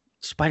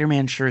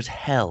 Spider-Man sure as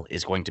hell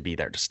is going to be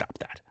there to stop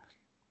that.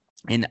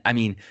 And I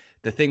mean,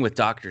 the thing with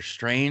Doctor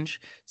Strange,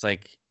 it's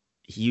like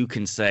you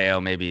can say, oh,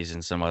 maybe he's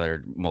in some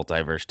other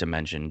multiverse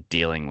dimension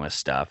dealing with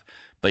stuff,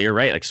 but you're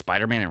right, like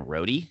Spider-Man and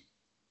Rhodey.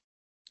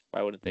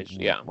 Why wouldn't they?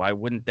 Yeah. Why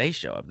wouldn't they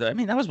show up? I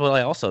mean, that was what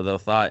I also though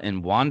thought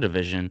in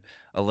WandaVision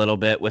a little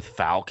bit with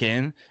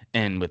Falcon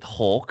and with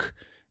Hulk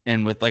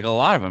and with like a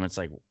lot of them. It's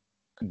like,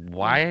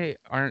 why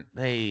aren't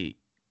they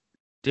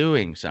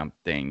doing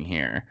something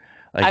here?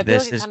 Like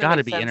this has got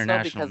to be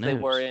international news. Because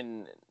they were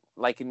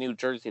in New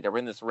Jersey. They were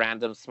in this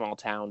random small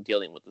town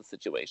dealing with the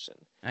situation.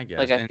 I guess.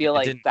 Like I feel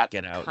like that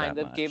kind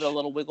of gave it a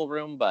little wiggle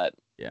room, but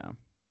yeah.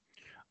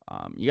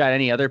 You got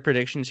any other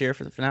predictions here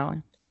for the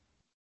finale?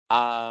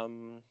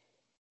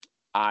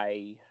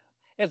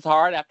 It's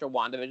hard after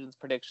WandaVision's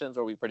predictions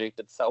where we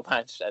predicted so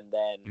much and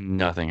then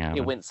nothing happened.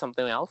 It went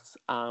something else.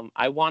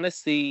 I want to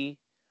see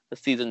the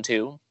season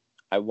 2.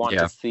 I want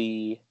to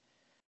see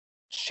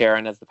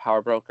Sharon as the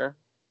Power Broker.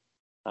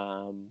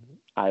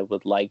 I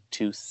would like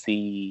to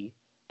see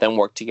them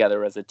work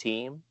together as a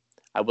team.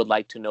 I would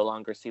like to no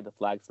longer see the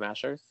Flag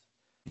Smashers.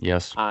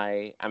 Yes.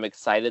 I'm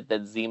excited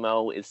that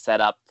Zemo is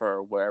set up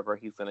for wherever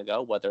he's going to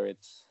go, whether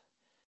it's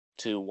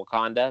to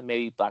Wakanda,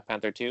 maybe Black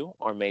Panther 2,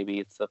 or maybe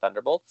it's the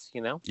Thunderbolts,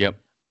 Yep.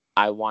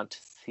 I want to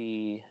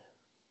see...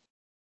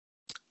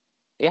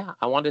 Yeah,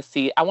 I want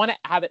to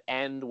have it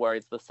end where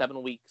it's the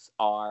 7 weeks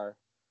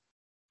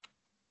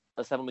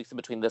in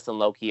between this and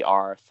Loki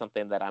are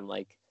something that I'm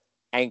like,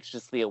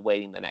 anxiously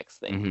awaiting the next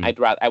thing.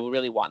 Mm-hmm. I would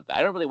really want that.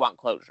 I don't really want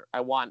closure.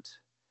 I want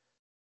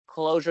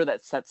closure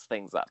that sets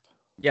things up.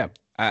 Yeah,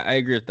 I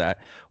agree with that.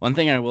 One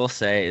thing I will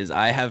say is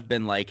I've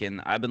been liking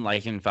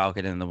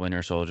Falcon and the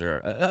Winter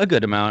Soldier a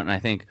good amount, and I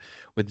think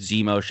with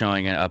Zemo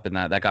showing it up in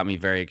that got me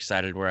very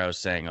excited. Where I was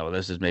saying, "Oh,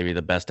 this is maybe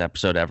the best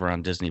episode ever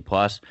on Disney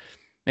Plus."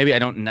 Maybe I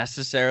don't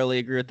necessarily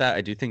agree with that.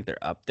 I do think they're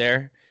up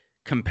there.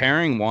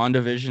 Comparing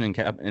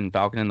WandaVision and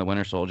Falcon and the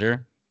Winter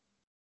Soldier.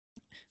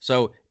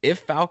 So if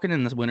Falcon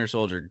and the Winter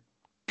Soldier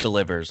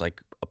delivers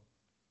like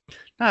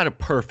not a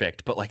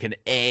perfect, but like an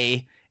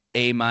A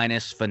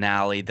minus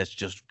finale that's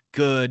just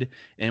good,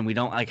 and we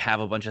don't like have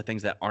a bunch of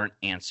things that aren't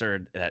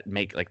answered that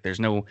make like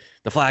the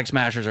Flag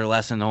Smashers are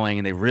less annoying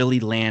and they really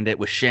land it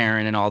with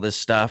Sharon and all this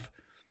stuff.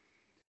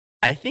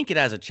 I think it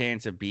has a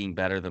chance of being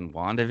better than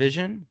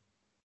WandaVision.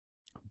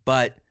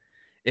 But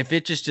if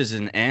it just is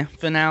an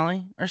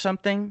finale or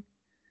something,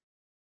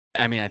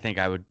 I mean, I think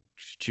I would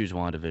choose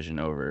WandaVision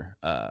over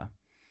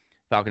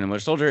Falcon and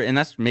Winter Soldier, and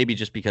that's maybe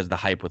just because the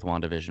hype with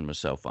WandaVision was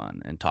so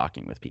fun and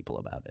talking with people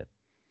about it.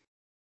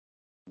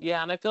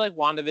 Yeah, and I feel like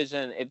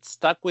WandaVision, it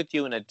stuck with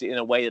you in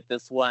a way that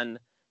this one,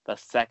 the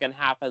second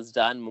half, has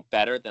done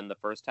better than the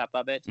first half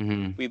of it.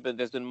 Mm-hmm.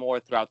 There's been more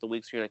throughout the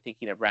weeks here,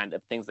 thinking of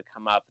random things that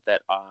come up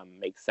that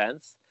make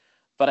sense.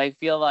 But I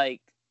feel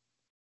like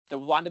the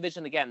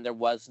WandaVision, again, there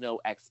was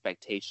no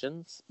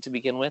expectations to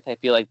begin with. I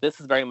feel like this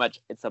is very much,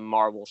 it's a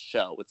Marvel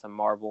show. It's a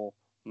Marvel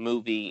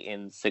movie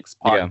in 6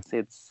 parts.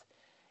 Yeah.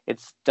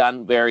 It's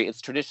done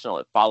it's traditional.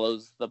 It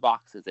follows the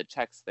boxes. It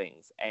checks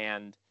things.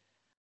 And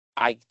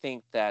I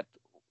think that,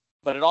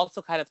 but it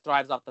also kind of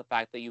thrives off the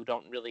fact that you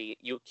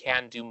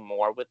can do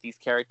more with these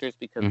characters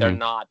because they're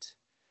not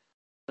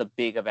the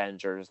big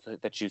Avengers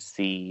that you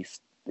see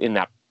in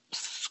that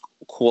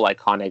cool,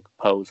 iconic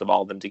pose of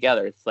all of them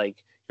together. It's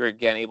like you're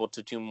again able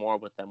to do more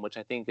with them, which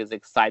I think is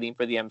exciting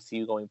for the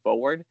MCU going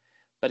forward.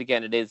 But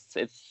again, it's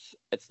a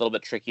little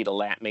bit tricky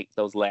to make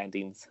those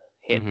landings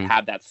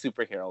have that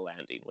superhero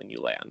landing when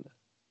you land.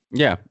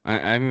 Yeah,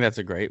 I think that's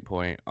a great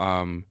point.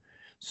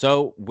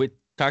 So with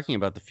talking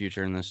about the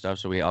future and this stuff,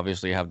 so we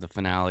obviously have the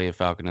finale of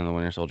Falcon and the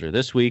Winter Soldier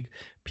this week.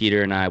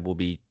 Peter and I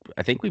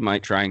I think we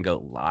might try and go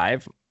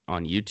live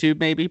on YouTube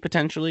maybe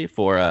potentially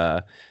for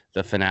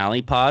the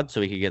finale pod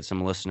so we could get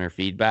some listener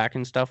feedback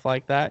and stuff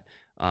like that.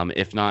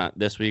 If not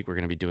this week, we're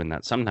going to be doing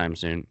that sometime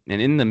soon.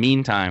 And in the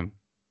meantime,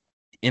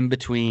 in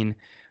between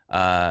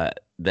the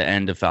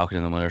end of Falcon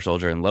and the Winter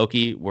Soldier and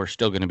Loki, we're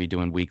still going to be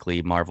doing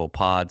weekly Marvel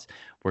pods.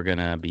 We're going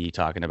to be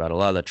talking about a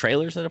lot of the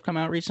trailers that have come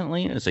out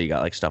recently. So you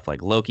got like stuff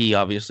like Loki.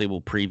 Obviously,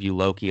 we'll preview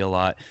Loki a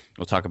lot.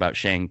 We'll talk about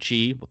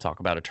Shang-Chi. We'll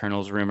talk about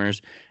Eternals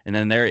rumors. And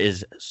then there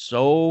is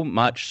so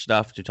much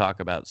stuff to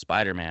talk about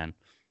Spider-Man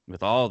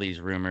with all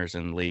these rumors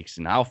and leaks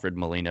and Alfred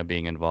Molina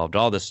being involved,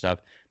 all this stuff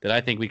that I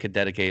think we could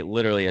dedicate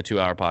literally a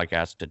 2-hour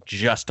podcast to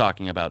just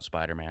talking about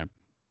Spider-Man.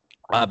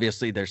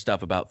 Obviously, there's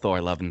stuff about Thor,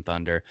 Love and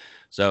Thunder.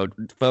 So,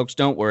 folks,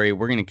 don't worry.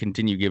 We're going to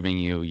continue giving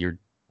you your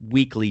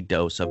weekly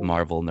dose of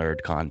Marvel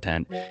nerd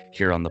content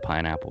here on the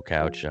Pineapple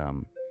Couch.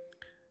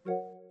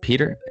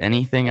 Peter,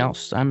 anything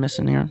else I'm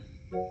missing here?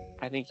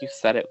 I think you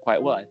said it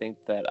quite well. I think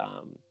that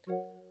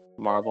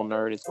Marvel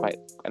nerd is quite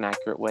an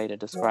accurate way to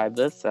describe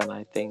this. And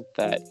I think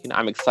that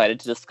I'm excited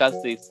to discuss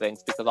these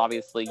things because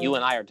obviously you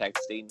and I are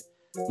texting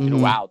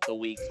throughout the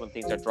weeks when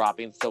things are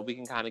dropping, so we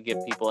can kind of give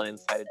people an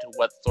insight into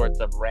what sorts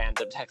of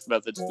random text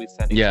messages we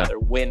send each other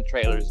when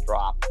trailers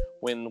drop,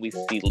 when we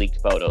see leaked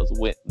photos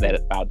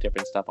about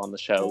different stuff on the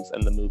shows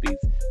and the movies.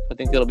 So I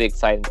think it'll be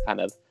exciting to kind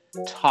of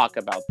talk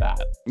about that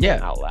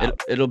out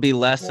loud. It'll be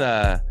less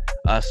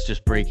us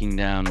just breaking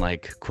down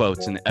like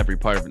quotes in every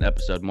part of an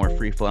episode, more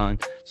free flowing.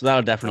 So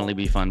that'll definitely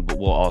be fun, but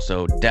we'll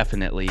also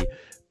definitely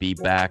be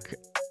back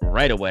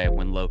right away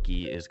when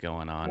Loki is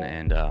going on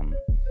and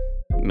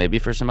maybe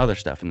for some other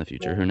stuff in the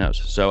future. Who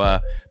knows? So,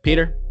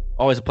 Peter,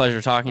 always a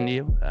pleasure talking to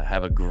you.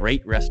 Have a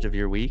great rest of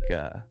your week.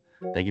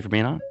 Thank you for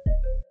being on.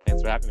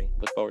 Thanks for having me.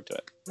 Look forward to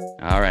it.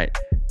 All right.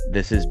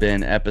 This has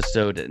been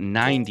episode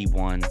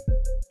 91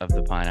 of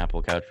the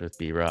Pineapple Couch with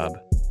Brob.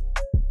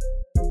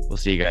 We'll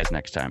see you guys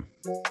next time.